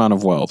 huge amount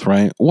of wealth,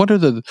 right? What are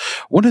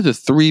the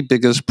three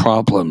biggest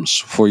problems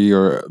for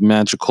your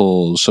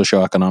magical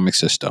socioeconomic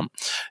system?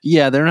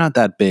 Yeah, they're not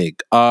that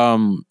big.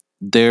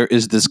 There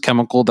is this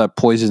chemical that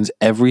poisons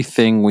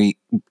everything we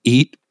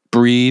eat,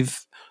 breathe,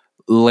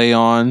 lay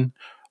on,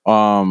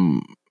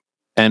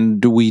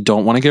 and we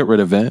don't want to get rid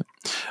of it.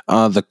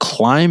 The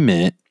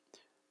climate,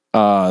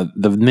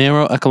 the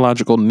narrow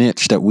ecological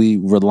niche that we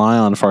rely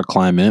on for our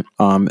climate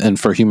and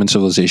for human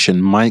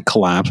civilization might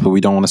collapse, but we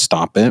don't want to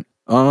stop it.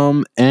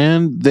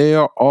 And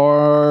there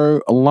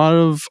are a lot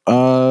of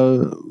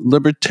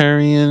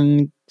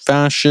libertarian,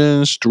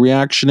 fascist,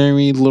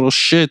 reactionary little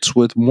shits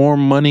with more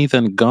money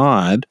than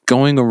God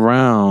going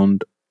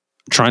around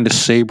trying to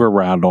saber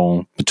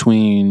rattle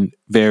between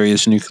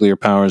various nuclear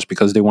powers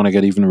because they want to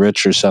get even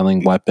richer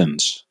selling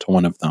weapons to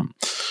one of them.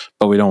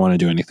 But we don't want to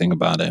do anything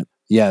about it.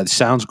 Yeah, it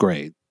sounds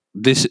great.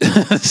 This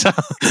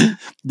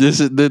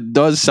that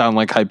does sound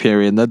like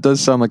Hyperion. That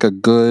does sound like a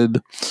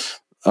good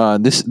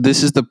this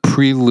is the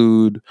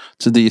prelude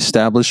to the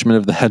establishment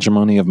of the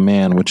hegemony of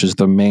man, which is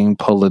the main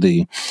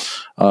polity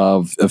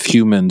of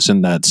humans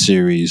in that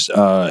series.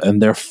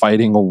 And they're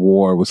fighting a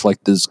war with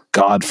like this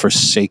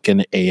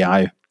godforsaken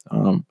AI.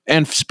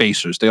 And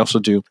spacers. They also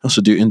do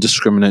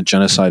indiscriminate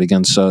genocide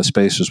against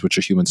spacers, which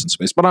are humans in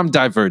space. But I'm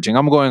diverging.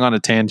 I'm going on a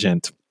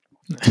tangent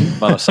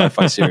about a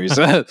sci-fi series.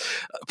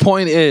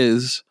 Point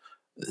is,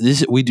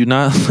 this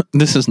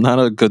is not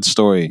a good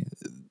story.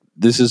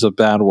 This is a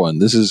bad one.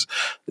 This is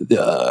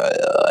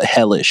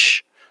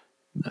hellish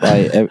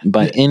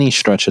by any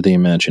stretch of the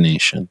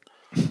imagination.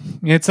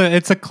 It's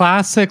a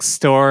classic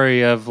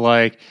story of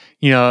like,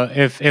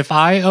 if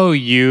I owe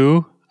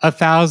you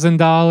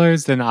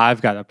 $1,000, then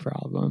I've got a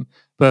problem.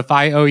 But if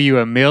I owe you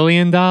 $1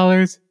 million,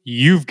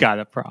 you've got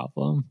a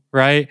problem,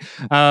 right?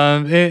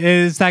 It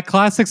is that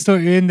classic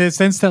story in the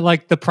sense that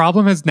like the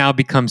problem has now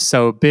become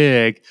so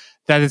big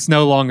that it's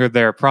no longer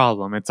their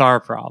problem; it's our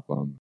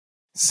problem.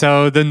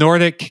 So the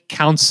Nordic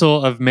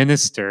Council of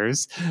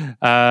Ministers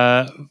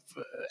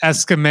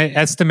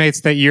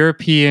estimates that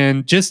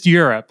European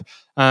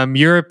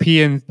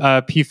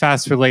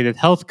PFAS-related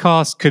health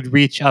costs could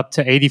reach up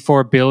to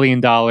 $84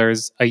 billion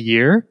a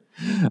year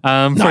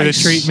for the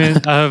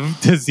treatment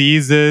of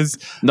diseases.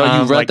 No,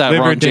 you read like that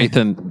liver wrong,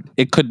 Jathan.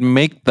 It could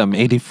make them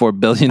 $84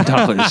 billion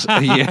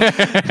a year.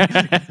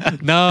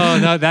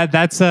 No,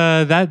 that's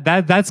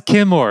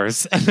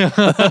Kimors.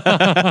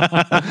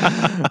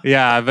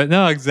 Yeah, but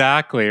no,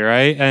 exactly,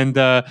 right? And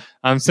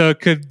so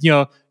it could,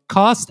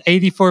 cost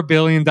 $84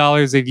 billion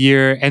a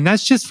year, and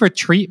that's just for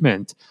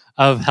treatment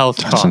of health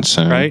costs,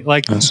 insane. right?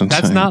 Like that's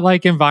not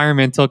like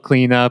environmental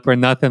cleanup or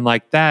nothing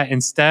like that.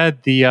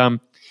 Instead, the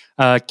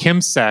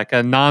Kimsec,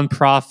 a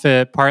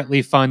nonprofit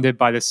partly funded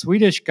by the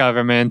Swedish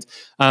government,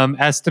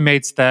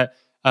 estimates that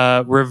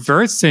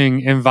reversing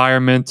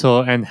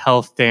environmental and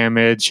health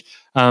damage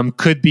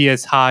could be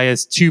as high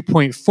as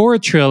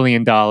 $2.4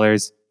 trillion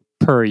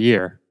per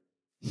year.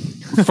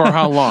 For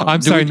how long?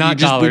 I'm sorry, not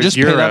dollars. We just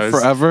euros. pay that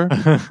forever.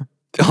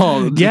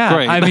 Oh, yeah.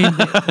 Great. I mean,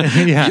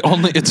 yeah.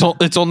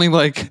 It's only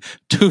like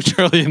 $2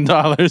 trillion.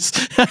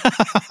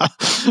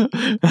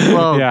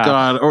 Oh yeah.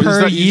 God! Or per is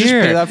that, year. You just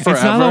pay that forever?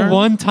 It's not a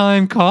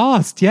one-time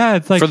cost. Yeah,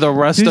 it's like for the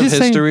rest of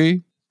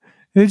history.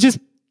 They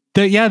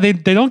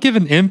don't give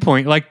an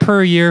endpoint like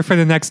per year for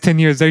the next 10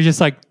 years. They're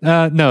just like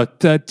no,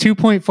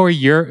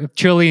 2.4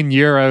 trillion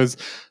euros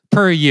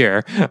per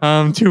year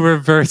to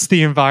reverse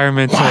the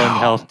environmental and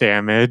health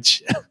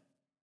damage.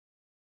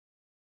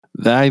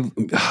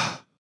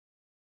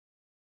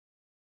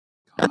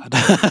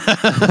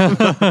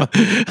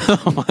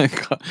 Oh my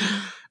God.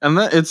 And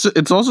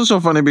it's also so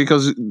funny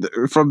because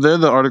from there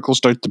the articles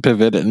start to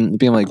pivot and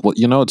being like, well,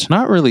 it's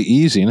not really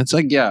easy. And it's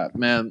like, yeah,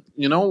 man,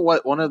 you know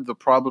what? One of the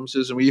problems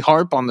is, and we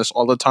harp on this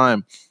all the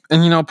time,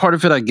 and part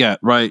of it I get,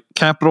 right?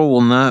 Capital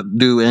will not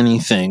do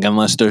anything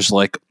unless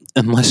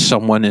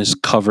someone is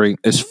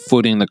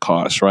footing the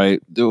cost, right?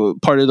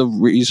 Part of the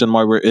reason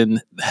why we're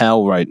in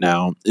hell right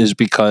now is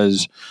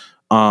because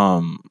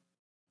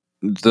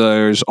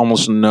there's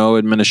almost no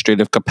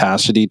administrative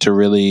capacity to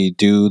really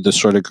do the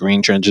sort of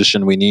green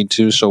transition we need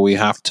to. So we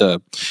have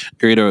to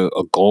create a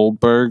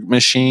Goldberg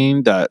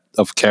machine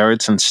of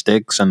carrots and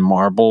sticks and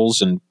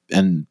marbles and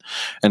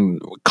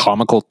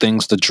comical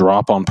things to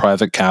drop on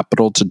private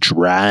capital to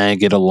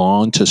drag it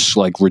along to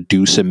like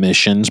reduce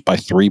emissions by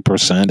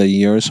 3% a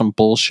year or some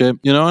bullshit.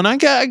 And I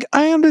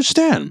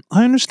understand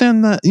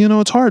that,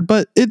 it's hard,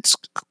 but it's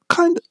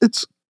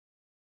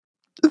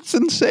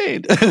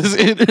insane.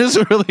 It is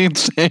really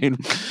insane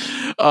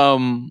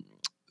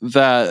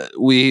that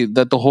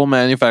the whole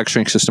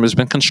manufacturing system has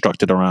been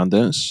constructed around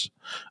this.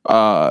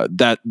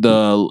 That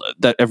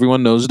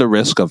everyone knows the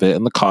risk of it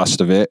and the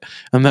cost of it,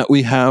 and that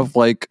we have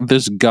like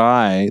this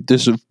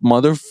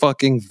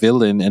motherfucking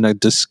villain in a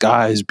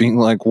disguise being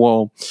like,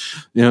 well,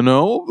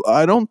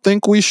 I don't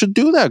think we should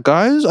do that,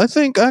 guys. I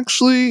think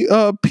actually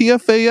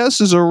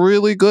PFAS is a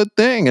really good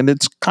thing, and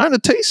it's kind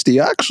of tasty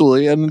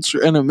actually, and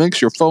it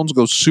makes your phones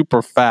go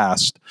super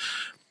fast,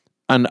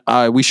 and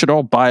we should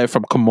all buy it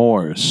from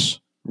Comores,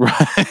 right?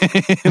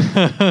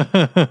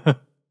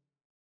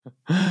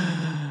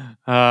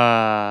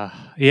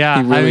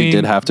 Yeah, he really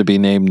did have to be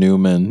named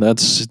Newman.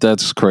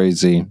 That's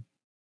crazy.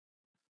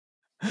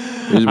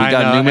 We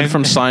got Newman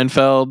from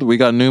Seinfeld, we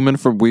got Newman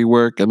from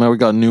WeWork, and now we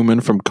got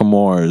Newman from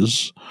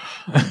Comores.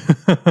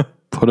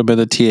 Put him in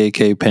the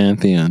TMK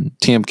pantheon.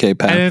 And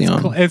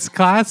it's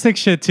classic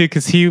shit too,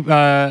 because he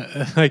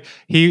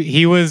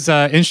was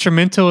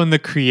instrumental in the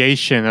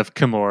creation of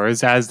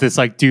Chemours as this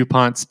like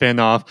DuPont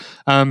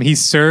spinoff. He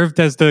served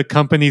as the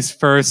company's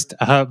first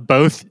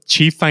both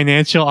chief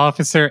financial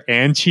officer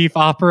and chief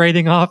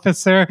operating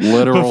officer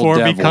before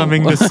devil.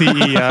 Becoming the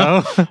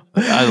CEO.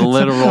 A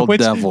literal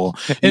devil.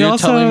 You're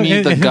telling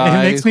me the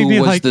guy who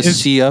was like, the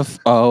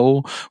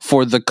CFO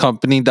for the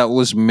company that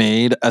was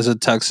made as a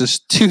Texas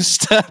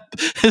two-step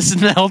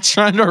is now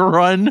trying to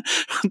run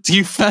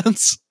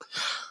defense.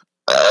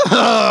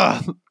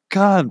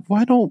 God,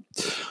 I don't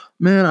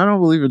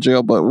believe in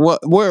jail, but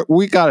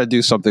we got to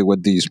do something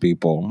with these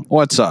people.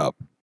 What's up?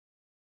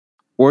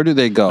 Where do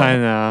they go? I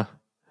know.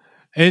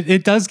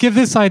 It does give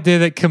this idea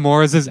that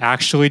Chemours is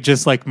actually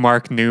just like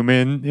Mark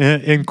Newman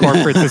in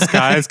corporate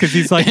disguise, because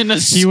he's like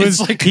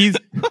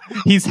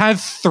he's had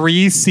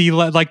 3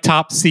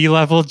 top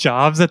C-level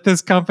jobs at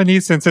this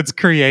company since its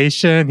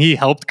creation. He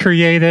helped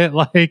create it.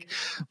 Like,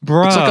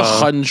 bro, it's like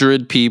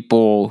 100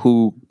 people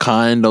who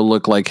kind of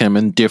look like him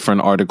in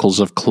different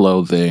articles of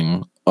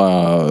clothing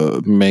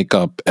make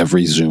up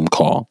every Zoom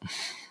call.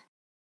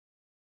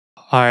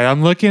 All right,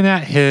 I'm looking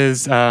at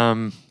his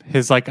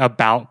like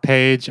about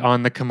page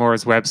on the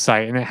Chemours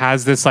website, and it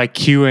has this like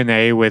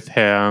Q&A with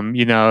him,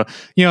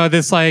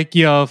 this like,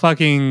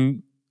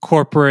 fucking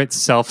corporate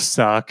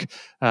self-suck.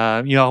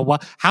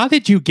 How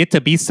did you get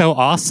to be so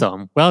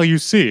awesome? Well, you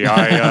see,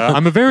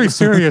 I'm a very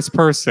serious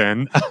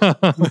person.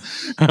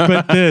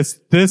 But this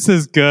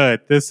is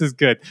good. This is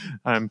good.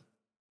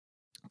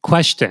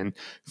 Question.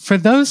 For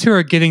those who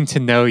are getting to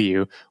know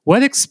you,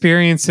 what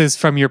experiences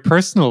from your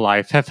personal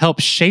life have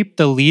helped shape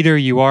the leader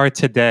you are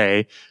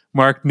today?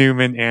 Mark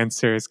Newman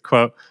answers,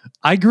 quote,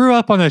 I grew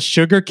up on a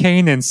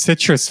sugarcane and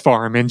citrus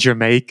farm in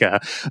Jamaica.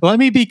 Let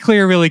me be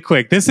clear really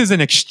quick. This is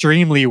an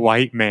extremely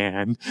white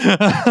man.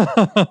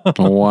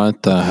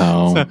 What the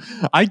hell? So,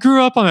 I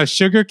grew up on a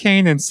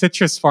sugarcane and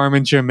citrus farm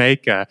in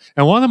Jamaica,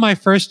 and one of my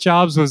first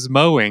jobs was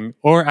mowing,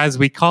 or as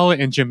we call it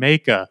in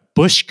Jamaica,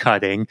 bush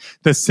cutting,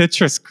 the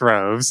citrus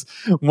groves.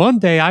 One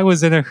day I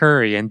was in a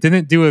hurry and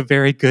didn't do a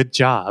very good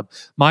job.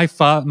 My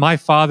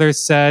father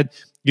said,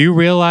 you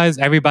realize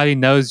everybody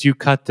knows you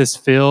cut this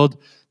field?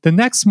 The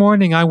next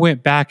morning, I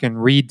went back and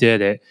redid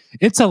it.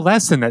 It's a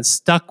lesson that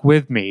stuck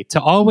with me to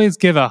always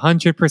give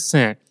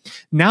 100%.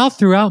 Now,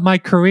 throughout my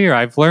career,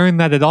 I've learned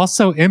that it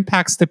also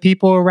impacts the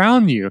people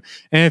around you.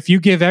 And if you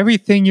give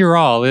everything your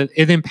all,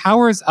 it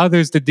empowers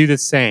others to do the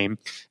same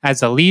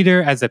as a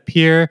leader, as a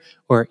peer,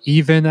 or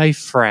even a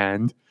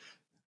friend.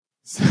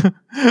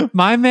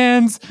 My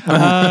man's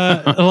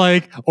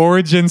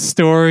origin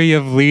story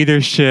of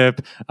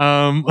leadership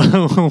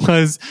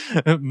was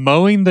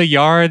mowing the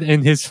yard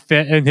in his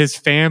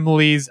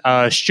family's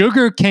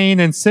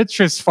sugarcane and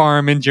citrus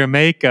farm in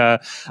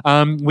Jamaica.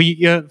 We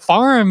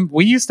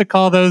used to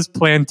call those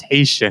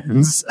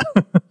plantations.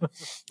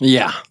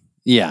 Yeah.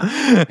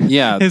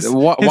 His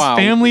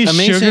family's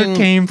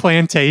sugarcane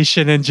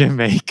plantation in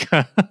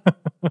Jamaica.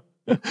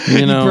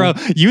 Bro,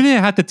 you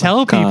didn't have to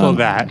tell people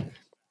that.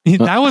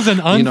 That was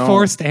an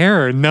unforced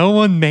error. No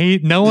one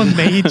made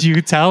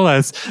you tell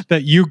us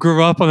that you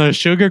grew up on a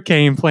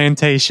sugarcane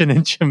plantation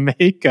in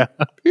Jamaica.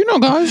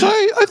 Guys,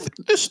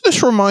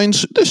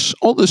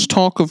 all this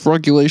talk of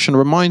regulation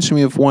reminds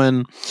me of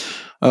when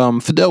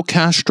Fidel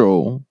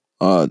Castro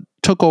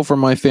took over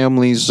my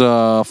family's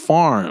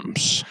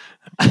farms.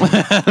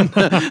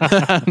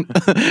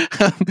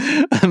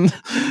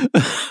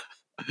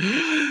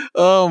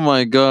 Oh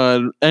my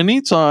God!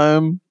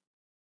 Anytime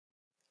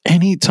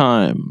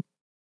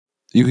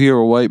you hear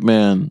a white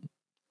man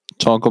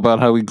talk about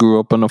how he grew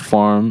up on a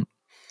farm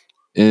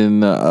in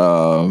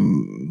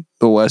the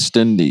West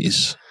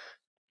Indies,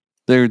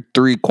 there are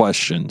three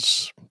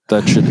questions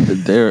that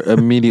they're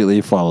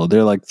immediately followed.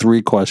 They're like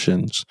three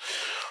questions.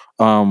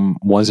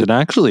 Was it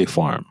actually a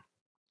farm?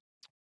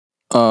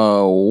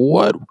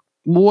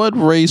 What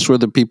race were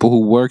the people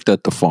who worked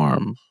at the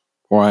farm?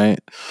 Right.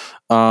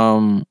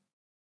 And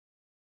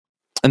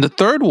the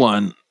third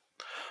one,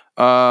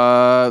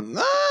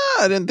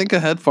 I didn't think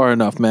ahead far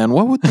enough, man.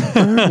 What would the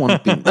third one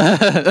be?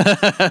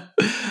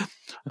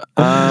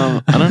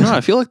 I don't know.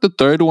 I feel like the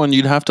third one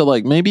you'd have to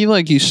maybe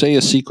you say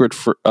a secret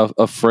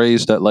a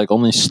phrase that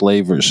only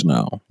slavers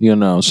know.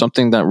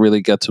 Something that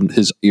really gets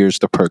his ears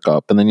to perk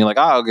up, and then you're like,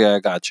 oh, okay, I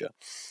got you.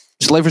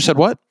 Slaver said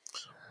what?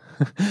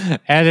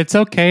 And it's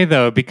okay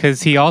though,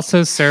 because he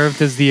also served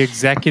as the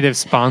executive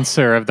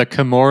sponsor of the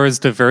Comores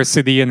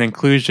Diversity and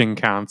Inclusion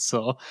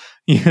Council.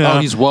 Oh,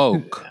 he's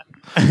woke.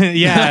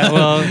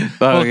 Yeah,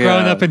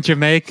 growing up in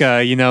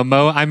Jamaica,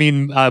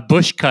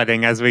 bush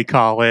cutting, as we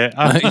call it.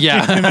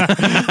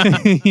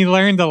 He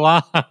learned a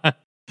lot.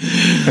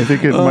 I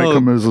think it might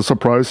come as a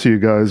surprise to you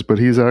guys, but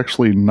he's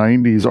actually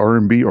 90s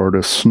R&B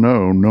artist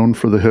Snow, known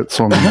for the hit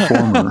song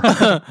Informer.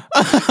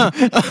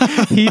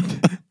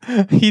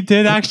 He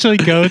did actually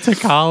go to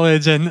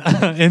college in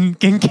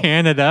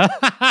Canada.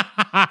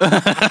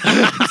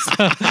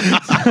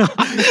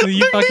 so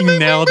you fucking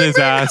nailed his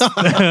ass.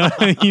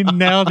 You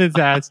nailed his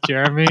ass,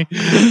 Jeremy.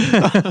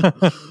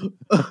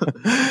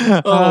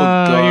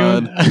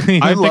 God.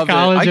 I love it.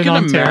 I can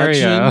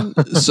Ontario.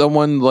 imagine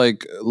someone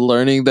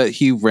learning that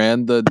he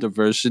ran the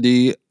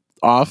diversity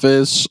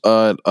office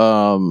at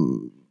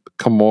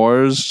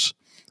Comores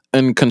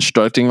and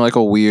constructing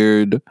a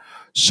weird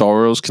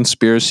Soros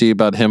conspiracy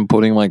about him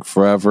putting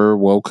forever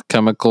woke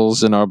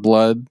chemicals in our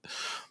blood.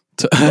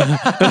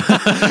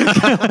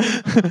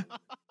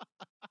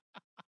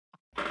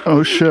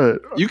 Oh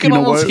shit! You can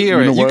almost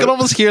hear it. You can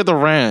almost hear the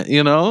rant.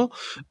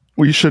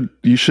 You should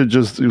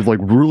just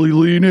really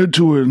lean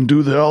into it and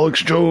do the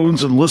Alex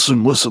Jones and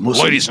listen.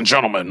 Ladies and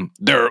gentlemen,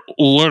 they're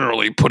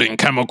literally putting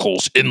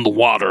chemicals in the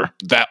water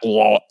that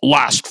will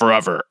last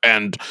forever.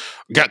 And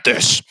get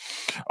this,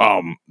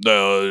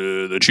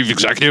 the chief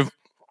executive,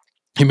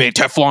 he made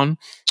Teflon.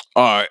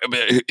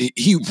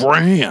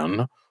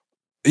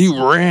 He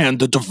ran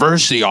the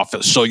diversity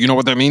office. So you know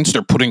what that means?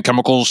 They're putting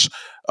chemicals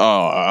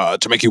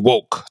to make you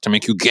woke, to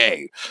make you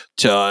gay,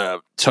 to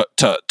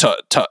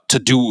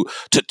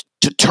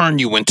turn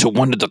you into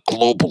one of the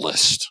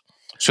globalists,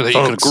 so that you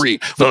can agree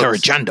with their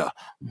agenda.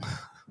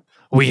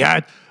 we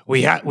had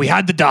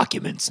the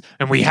documents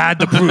and we had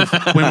the proof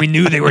when we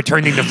knew they were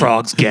turning the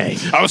frogs gay.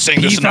 I was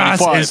saying this in PFAS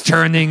 95. is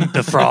turning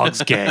the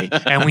frogs gay,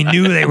 and we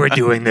knew they were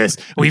doing this.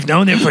 We've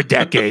known it for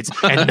decades,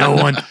 and no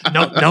one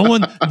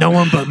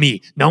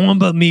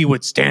but me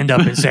would stand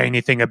up and say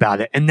anything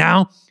about it. And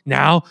now,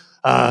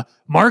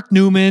 Mark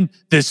Newman,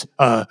 this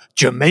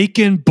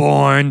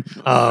Jamaican-born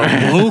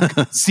woke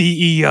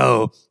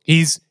CEO,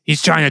 he's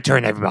trying to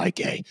turn everybody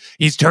gay.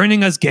 He's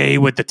turning us gay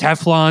with the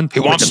Teflon. He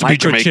wants with the to be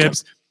Jamaican.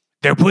 microchips.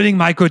 They're putting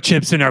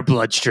microchips in our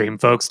bloodstream,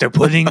 folks. They're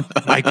putting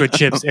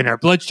microchips in our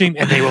bloodstream,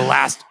 and they will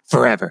last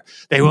forever.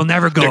 They will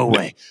never go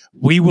away.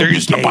 We will They're be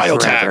using a gay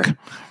biotag. forever.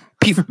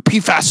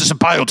 PFAS is a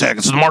biotag.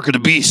 It's the mark of the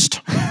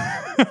beast.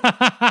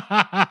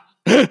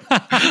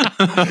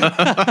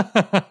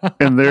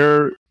 And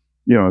there,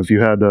 if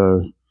you had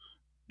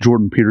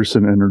Jordan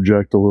Peterson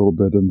interject a little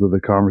bit into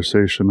the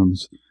conversation,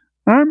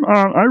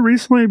 I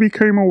recently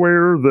became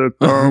aware that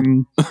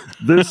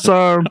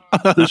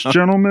this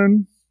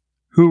gentleman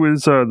who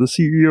is the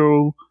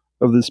CEO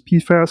of this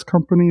PFAS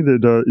company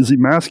that is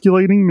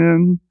emasculating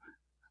men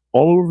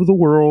all over the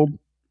world,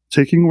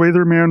 taking away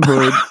their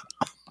manhood.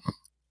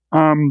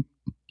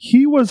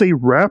 He was a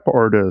rap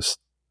artist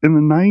in the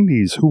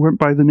 90s who went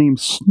by the name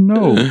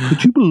Snow.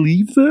 Could you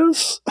believe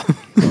this?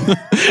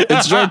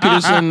 It's Jordan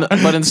Peterson,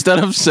 but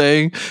instead of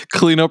saying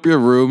clean up your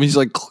room, he's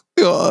like,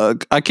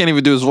 I can't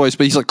even do his voice,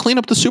 but he's like, clean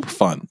up the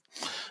Superfund.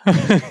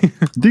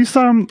 These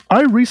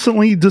I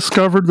recently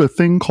discovered the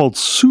thing called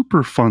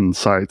Superfund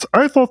sites.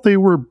 I thought they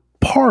were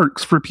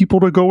parks for people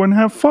to go and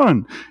have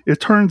fun.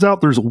 It turns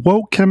out there's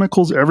woke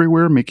chemicals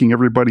everywhere, making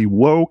everybody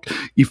woke,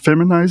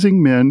 effeminizing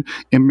men,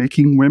 and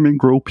making women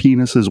grow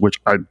penises, which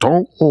I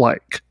don't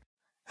like.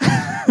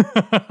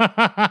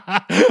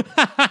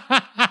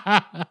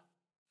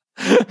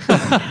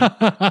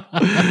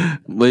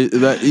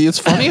 It's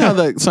funny how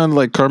that sounded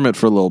like Kermit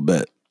for a little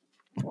bit.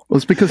 Well,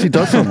 it's because he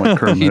does sound like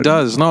Kermit. He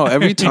does. No,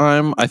 every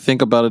time I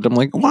think about it, I'm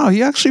like, wow,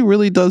 he actually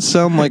really does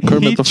sound like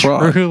Kermit the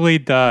Frog. He truly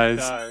does.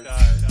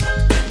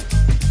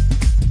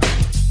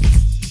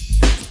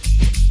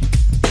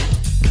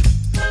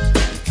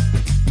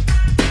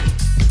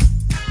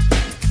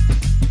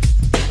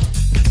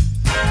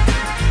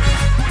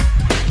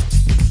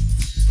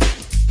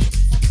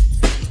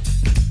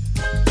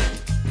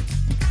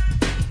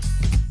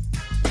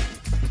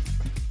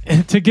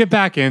 To get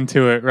back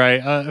into it,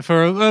 right,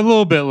 for a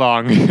little bit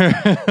longer,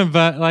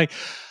 but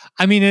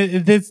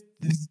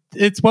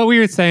it's what we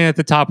were saying at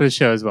the top of the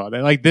show as well.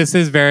 That this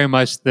is very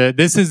much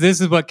this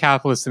is what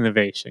capitalist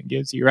innovation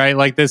gives you, right?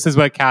 Like this is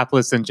what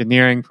capitalist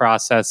engineering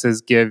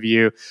processes give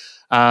you.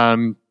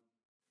 The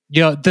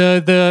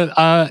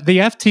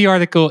FT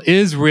article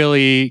is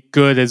really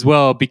good as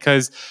well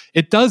because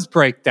it does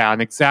break down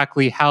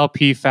exactly how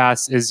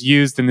PFAS is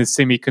used in the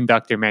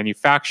semiconductor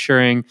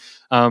manufacturing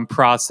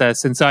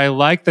process. And so I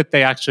like that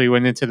they actually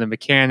went into the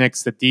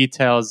mechanics, the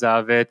details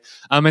of it.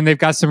 And they've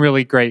got some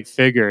really great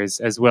figures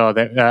as well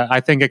that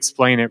I think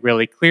explain it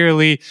really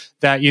clearly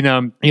that,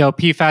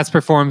 PFAS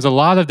performs a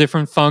lot of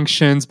different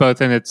functions,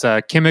 both in its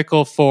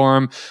chemical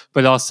form,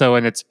 but also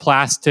in its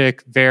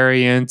plastic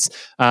variants.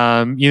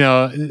 In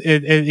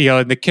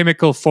the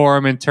chemical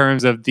form in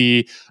terms of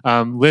the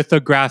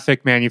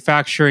lithographic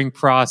manufacturing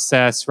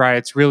process, right?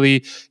 It's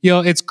really,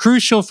 it's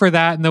crucial for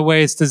that in the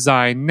way it's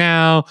designed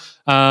now.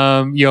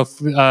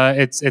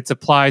 It's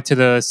applied to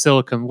the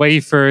silicon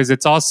wafers.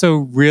 It's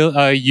also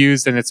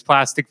used in its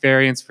plastic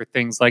variants for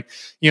things like,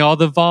 all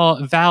the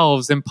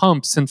valves and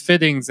pumps and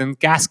fittings and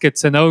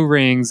gaskets and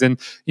O-rings. And,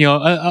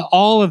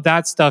 all of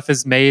that stuff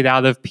is made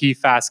out of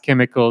PFAS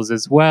chemicals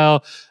as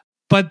well.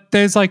 But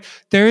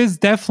there is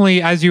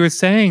definitely, as you were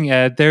saying,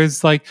 Ed,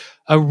 there's like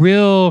a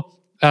real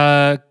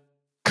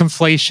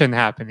conflation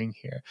happening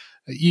here.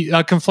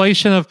 A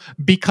conflation of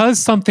because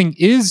something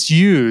is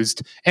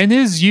used and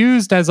is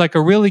used as like a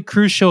really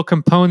crucial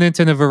component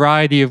in a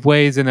variety of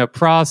ways in a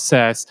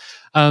process,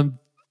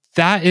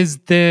 that is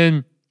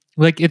then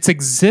like its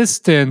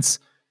existence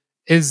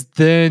is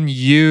then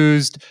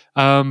used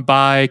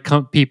by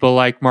people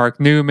like Mark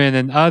Newman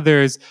and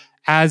others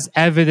as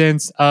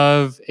evidence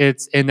of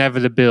its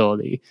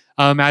inevitability,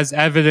 as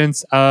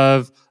evidence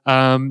of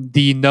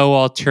the no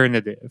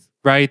alternative,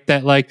 right?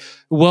 That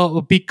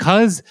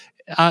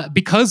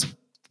because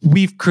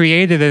we've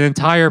created an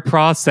entire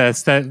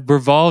process that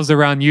revolves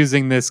around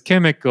using this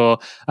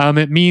chemical,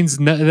 it means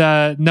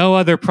no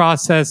other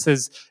process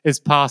is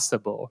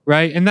possible,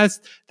 right? And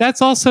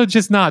that's also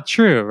just not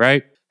true,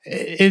 right?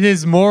 It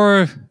is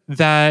more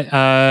that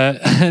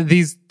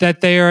that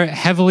they are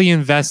heavily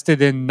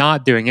invested in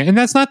not doing it, and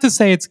that's not to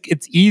say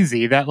it's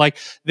easy. That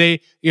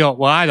they,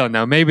 I don't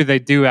know. Maybe they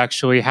do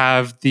actually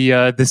have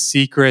the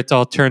secret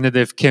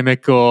alternative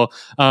chemical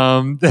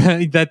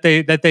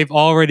that they've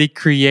already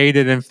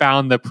created and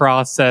found the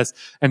process,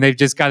 and they've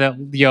just got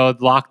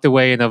it locked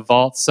away in a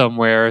vault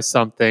somewhere or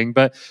something.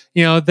 But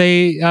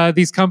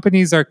these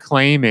companies are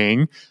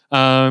claiming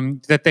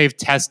that they've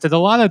tested a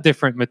lot of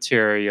different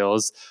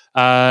materials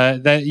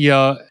that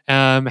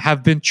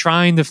have been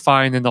trying to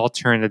find an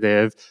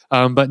alternative,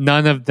 but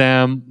none of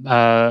them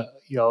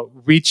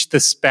reach the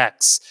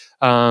specs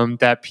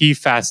that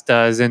PFAS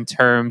does in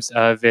terms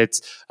of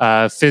its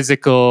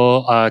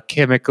physical,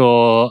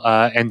 chemical,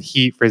 and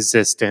heat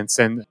resistance.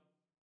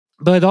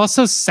 But it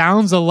also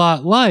sounds a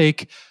lot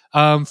like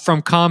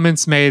from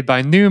comments made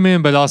by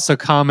Newman, but also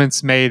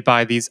comments made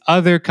by these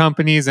other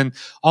companies, and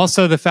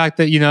also the fact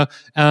that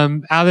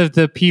out of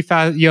the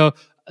PFAS,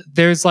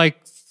 there's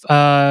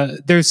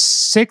there's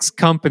 6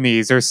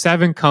 companies or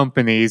 7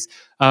 companies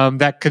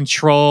that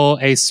control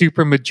a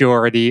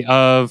supermajority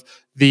of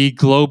the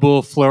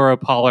global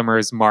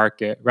fluoropolymers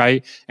market,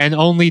 right? And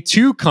only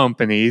 2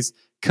 companies,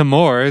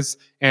 Chemours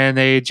and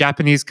a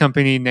Japanese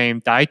company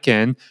named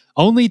Daikin,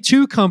 only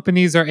 2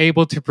 companies are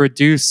able to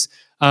produce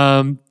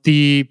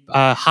the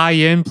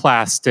high-end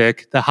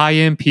plastic, the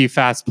high-end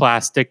PFAS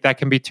plastic that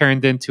can be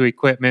turned into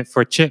equipment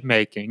for chip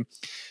making.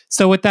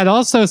 So what that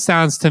also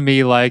sounds to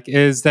me like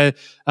is that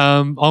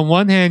on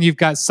one hand, you've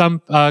got some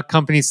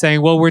companies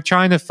saying, well, we're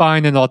trying to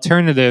find an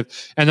alternative.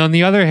 And on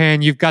the other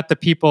hand, you've got the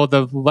people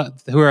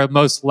who are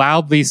most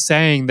loudly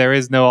saying there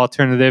is no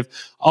alternative,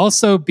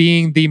 also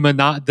being the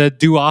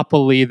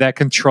duopoly that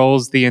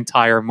controls the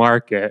entire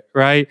market,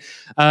 right?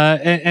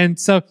 And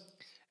so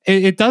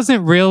it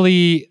doesn't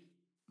really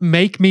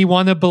make me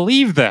want to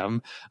believe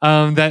them.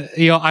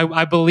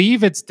 I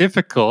believe it's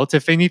difficult,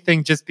 if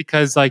anything, just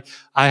because I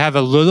have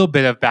a little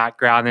bit of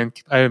background in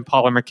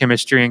polymer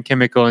chemistry and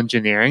chemical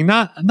engineering,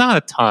 not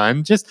a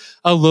ton, just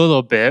a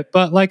little bit,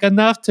 but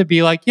enough to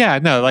be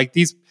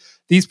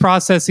these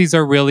processes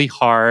are really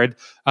hard,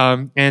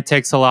 and it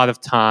takes a lot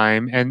of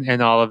time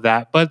and all of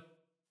that. But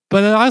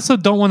I also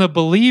don't want to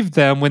believe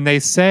them when they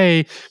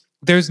say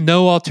there's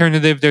no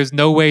alternative. There's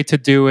no way to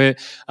do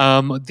it.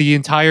 The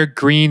entire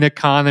green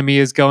economy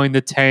is going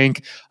to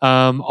tank.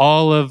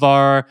 All of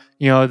our,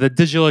 the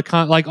digital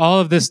economy,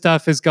 all of this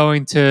stuff is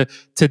going to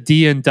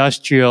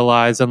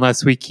deindustrialize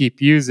unless we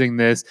keep using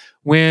this.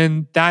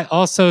 When that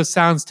also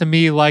sounds to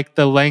me like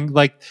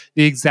the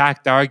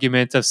exact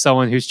argument of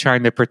someone who's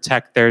trying to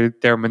protect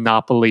their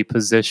monopoly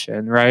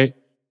position, right?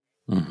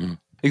 Mm-hmm.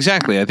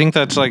 Exactly. I think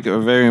that's a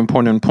very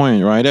important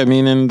point, right? I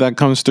mean, and that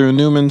comes through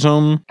Newman's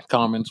own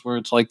comments where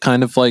it's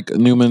kind of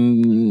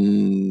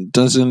Newman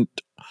doesn't,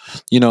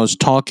 is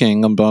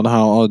talking about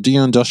how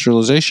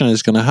deindustrialization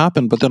is going to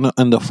happen. But then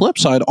on the flip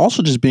side,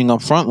 also just being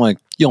upfront,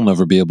 you'll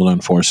never be able to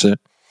enforce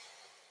it,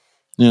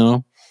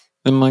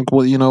 And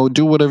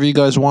do whatever you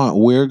guys want.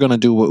 We're going to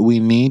do what we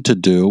need to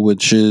do,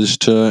 which is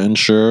to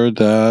ensure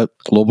that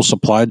global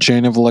supply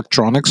chain of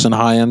electronics and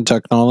high-end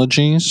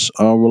technologies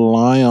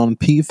rely on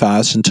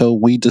PFAS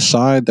until we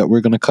decide that we're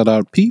going to cut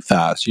out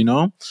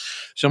PFAS,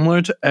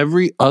 Similar to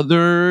every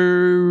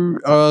other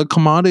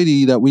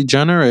commodity that we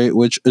generate,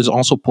 which is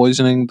also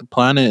poisoning the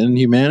planet and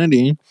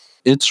humanity.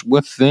 It's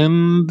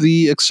within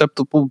the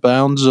acceptable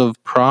bounds of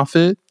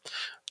profit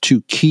to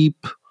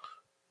keep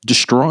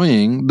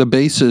destroying the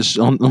basis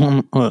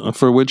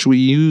for which we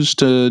use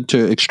to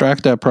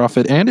extract that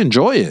profit and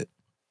enjoy it.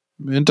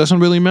 It doesn't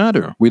really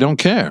matter. We don't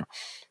care.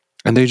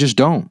 And they just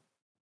don't.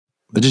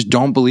 They just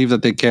don't believe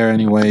that they care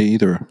anyway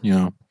either,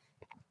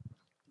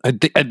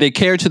 They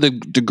care to the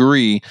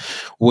degree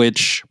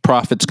which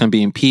profits can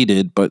be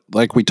impeded, but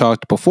like we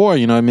talked before,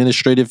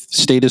 administrative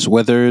status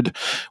withered.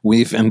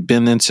 We've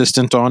been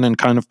insistent on and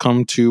kind of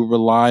come to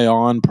rely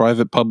on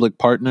private-public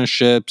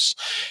partnerships.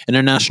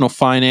 International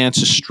finance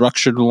is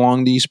structured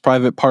along these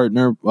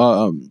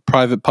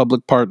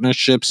private-public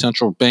partnerships.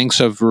 Central banks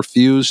have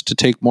refused to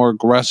take more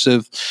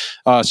aggressive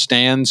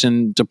stands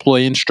and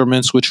deploy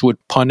instruments which would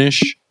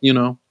punish,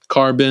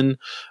 carbon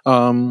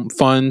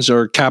funds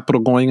or capital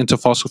going into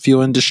fossil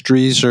fuel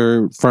industries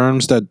or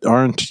firms that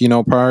aren't,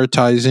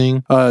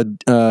 prioritizing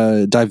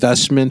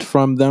divestment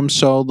from them.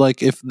 So,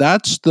 if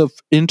that's the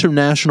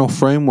international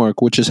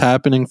framework, which is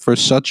happening for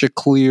such a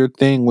clear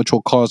thing, which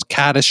will cause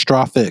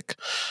catastrophic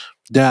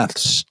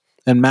deaths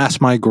and mass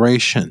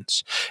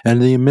migrations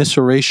and the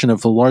immiseration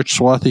of a large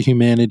swath of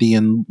humanity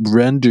and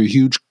render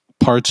huge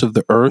parts of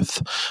the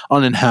earth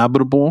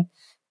uninhabitable,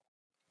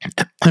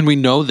 and we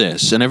know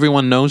this, and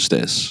everyone knows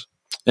this.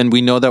 And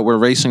we know that we're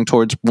racing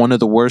towards one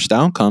of the worst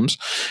outcomes.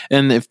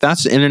 And if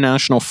that's the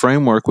international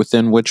framework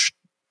within which,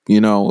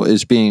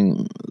 is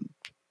being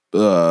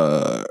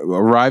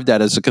arrived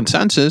at as a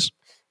consensus,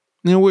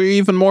 we're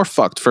even more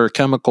fucked for a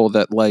chemical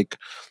that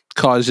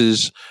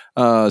causes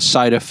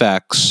side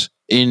effects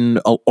in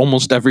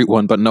almost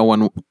everyone, but no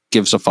one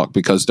gives a fuck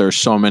because there's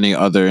so many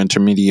other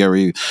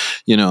intermediary,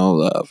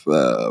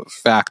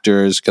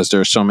 factors, because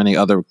there are so many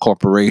other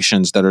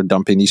corporations that are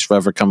dumping these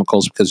forever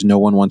chemicals because no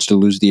one wants to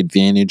lose the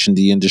advantage in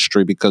the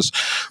industry because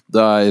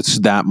it's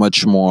that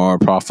much more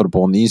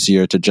profitable and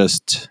easier to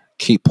just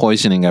keep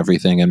poisoning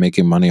everything and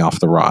making money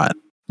off the rot.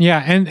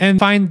 Yeah, and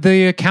find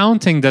the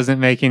accounting doesn't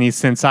make any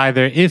sense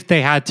either if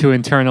they had to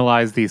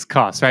internalize these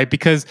costs, right?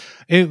 Because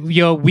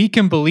we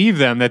can believe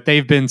them that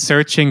they've been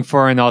searching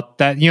for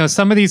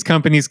some of these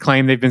companies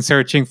claim they've been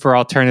searching for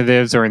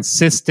alternatives or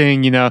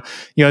insisting,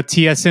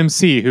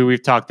 TSMC, who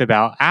we've talked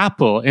about,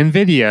 Apple,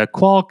 Nvidia,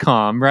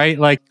 Qualcomm, right?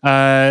 Like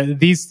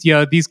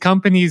these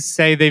companies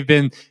say they've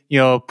been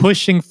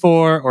pushing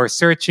for or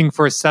searching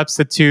for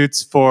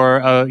substitutes for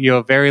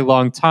a very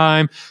long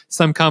time.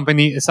 Some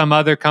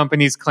other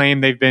companies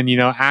claim they've been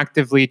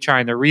actively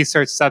trying to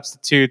research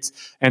substitutes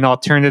and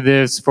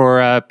alternatives for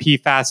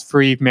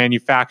PFAS-free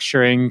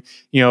manufacturing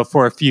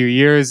for a few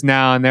years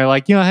now, and they're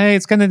like, hey,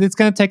 it's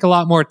gonna take a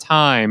lot more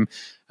time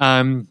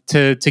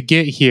to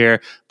get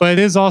here. But it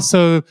is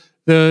also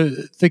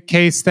the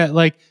case that,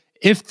 like,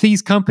 if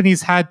these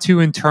companies had to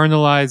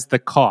internalize the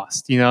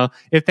cost,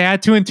 if they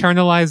had to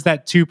internalize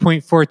that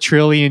 2.4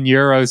 trillion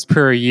euros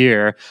per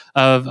year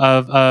of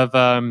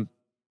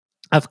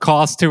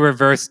cost to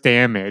reverse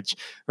damage,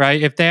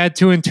 right? If they had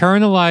to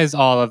internalize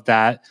all of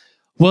that,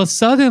 well,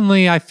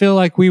 suddenly I feel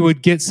like we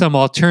would get some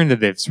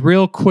alternatives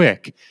real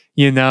quick,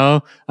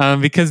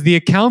 because the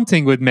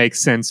accounting would make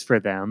sense for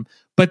them.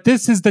 But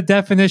this is the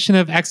definition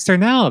of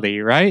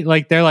externality, right?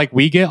 Like, they're like,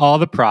 we get all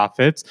the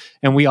profits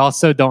and we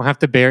also don't have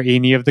to bear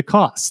any of the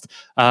cost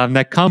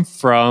that come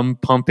from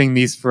pumping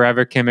these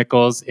forever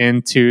chemicals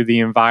into the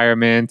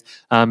environment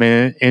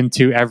and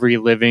into every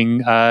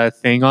living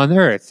thing on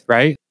Earth,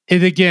 right?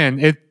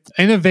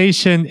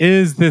 Innovation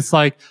is this,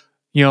 like,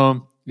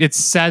 it's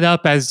set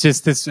up as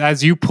just this,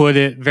 as you put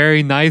it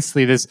very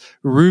nicely, this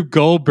Rube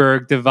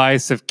Goldberg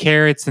device of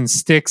carrots and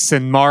sticks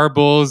and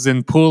marbles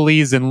and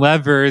pulleys and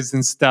levers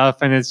and stuff.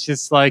 And it's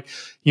just like,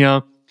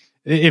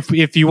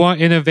 if you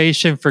want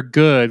innovation for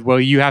good, well,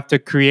 you have to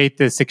create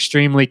this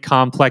extremely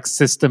complex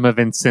system of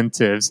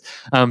incentives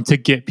to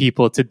get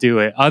people to do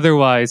it.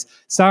 Otherwise,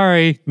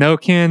 sorry, no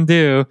can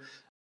do.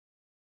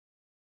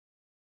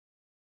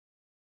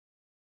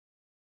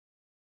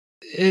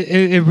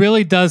 It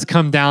really does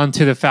come down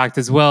to the fact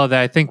as well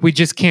that I think we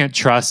just can't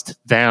trust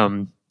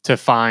them to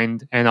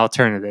find an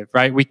alternative,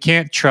 right? We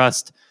can't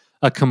trust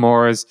a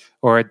Chemours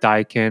or a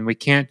Daikin. We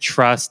can't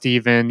trust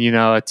even,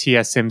 a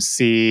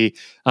TSMC.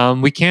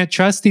 We can't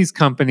trust these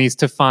companies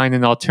to find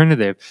an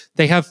alternative.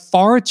 They have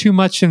far too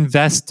much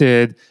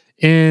invested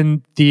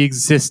in the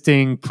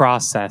existing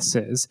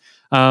processes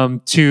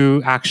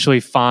to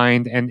actually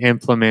find and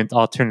implement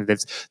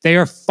alternatives. They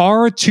are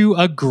far too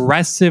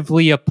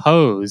aggressively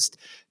opposed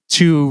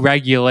to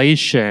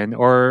regulation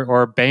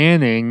or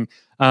banning,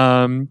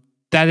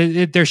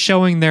 they're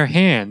showing their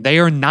hand. They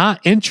are not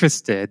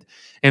interested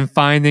in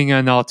finding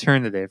an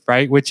alternative,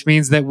 right? Which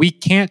means that we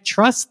can't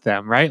trust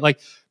them, right? Like,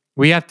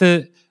 we have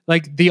to,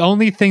 like, the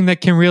only thing that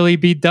can really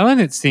be done,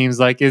 it seems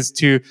like, is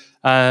to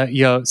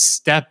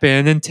step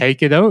in and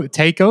take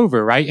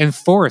over, right? And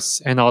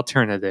force an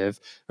alternative,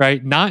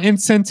 right? Not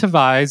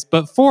incentivize,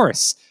 but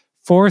force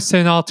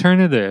an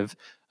alternative.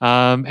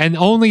 And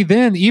only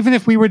then, even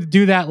if we were to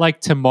do that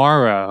like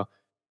tomorrow,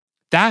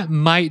 that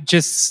might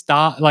just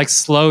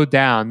slow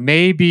down,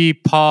 maybe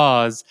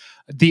pause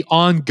the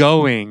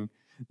ongoing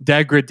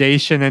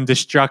degradation and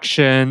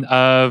destruction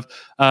of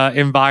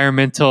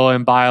environmental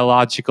and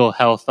biological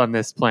health on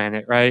this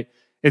planet, right?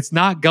 It's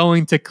not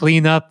going to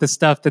clean up the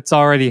stuff that's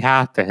already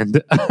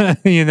happened.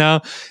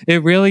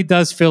 It really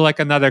does feel like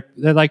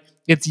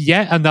it's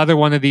yet another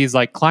one of these,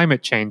 like,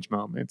 climate change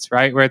moments,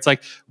 right? Where it's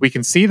like, we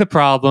can see the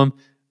problem,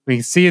 we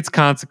can see its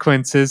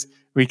consequences,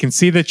 we can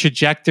see the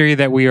trajectory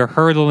that we are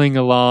hurtling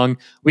along.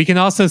 We can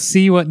also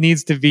see what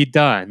needs to be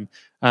done.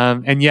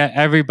 And yet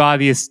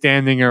everybody is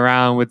standing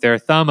around with their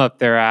thumb up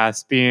their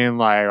ass being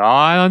like, oh,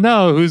 I don't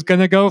know, who's going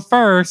to go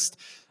first?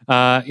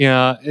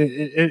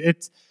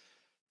 It's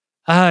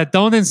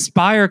don't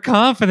inspire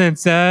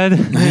confidence, Ed.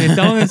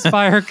 Don't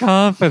inspire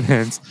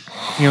confidence.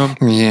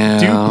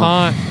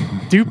 Yeah.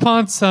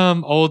 DuPont's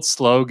old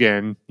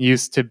slogan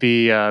used to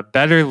be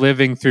better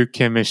living through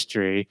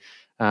chemistry.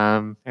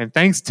 And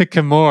thanks to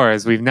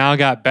Chemours, we've now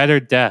got better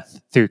death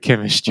through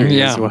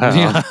chemistry as well.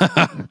 Yeah.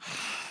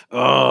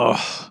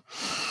 Oh,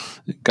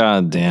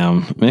 god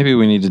damn. Maybe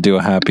we need to do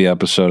a happy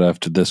episode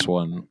after this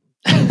one.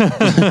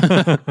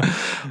 I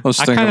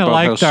kind of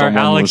liked our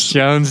Alex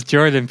Jones,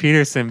 Jordan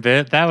Peterson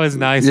bit. That was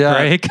nice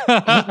break.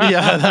 That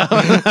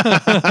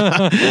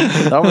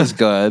was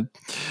good.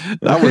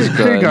 That was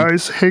good.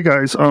 Hey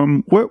guys.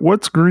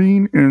 What's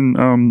green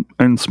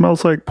and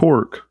smells like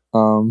pork?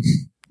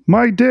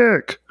 My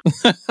dick.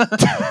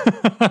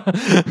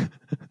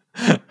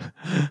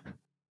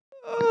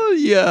 Oh,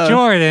 yeah.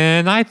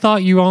 Jordan, I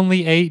thought you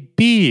only ate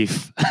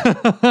beef.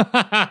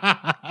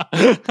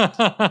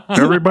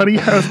 Everybody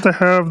has to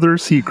have their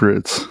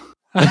secrets.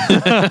 All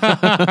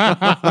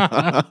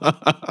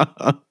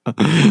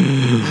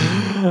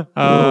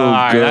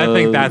right, I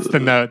think that's the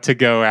note to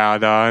go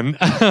out on.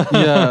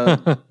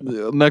 Yeah.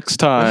 Next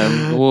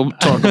time, we'll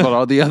talk about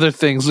all the other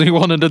things we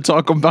wanted to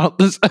talk about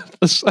this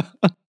episode.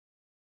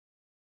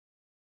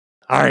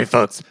 All right,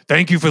 folks.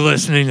 Thank you for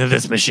listening to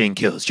This Machine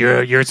Kills.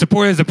 Your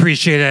support is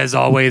appreciated as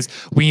always.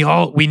 We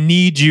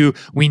need you.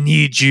 We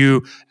need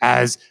you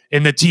as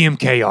in the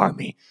TMK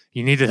army.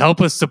 You need to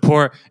help us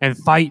support and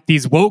fight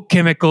these woke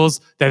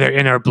chemicals that are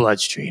in our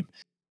bloodstream.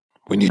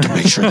 We need to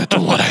make sure that the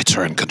Luddites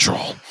are in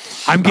control.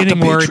 I'm getting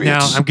word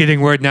now.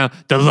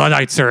 The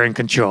Luddites are in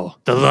control.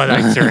 The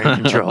Luddites are in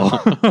control.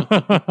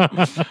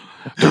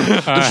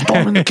 They're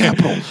storming the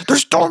Capitol. They're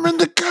storming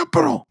the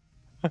Capitol.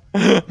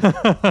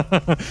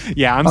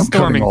 Yeah, I'm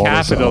storming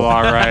Capitol,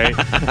 all right.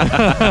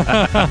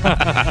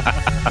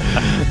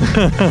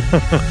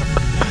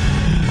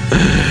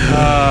 All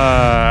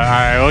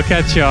right, we'll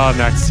catch you all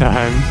next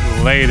time.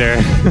 Later.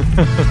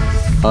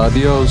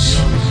 Adios.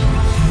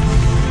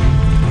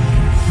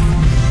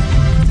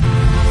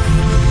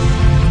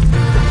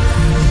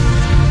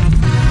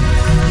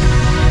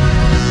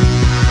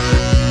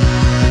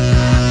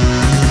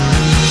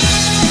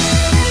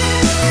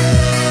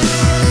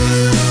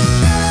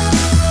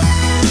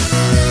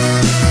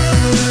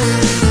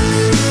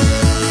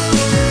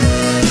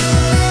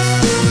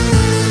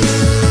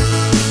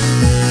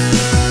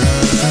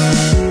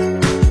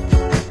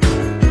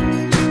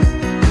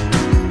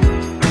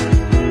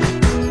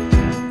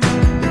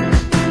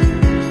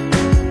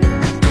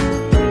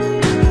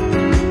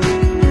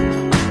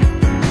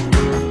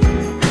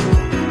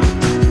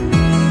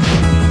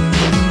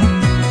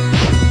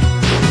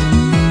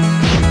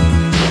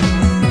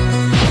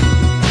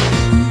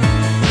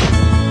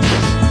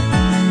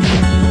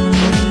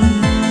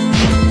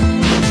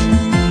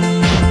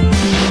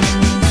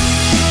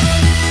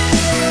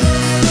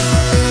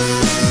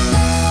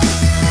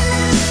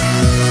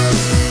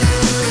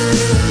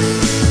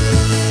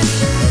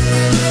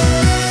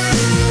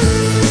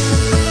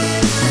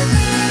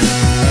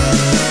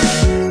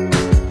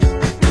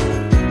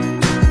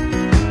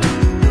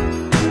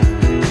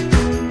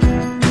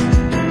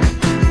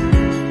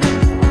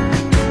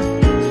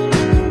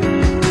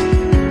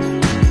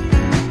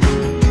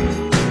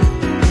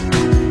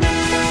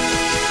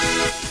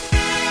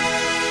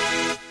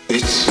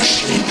 It's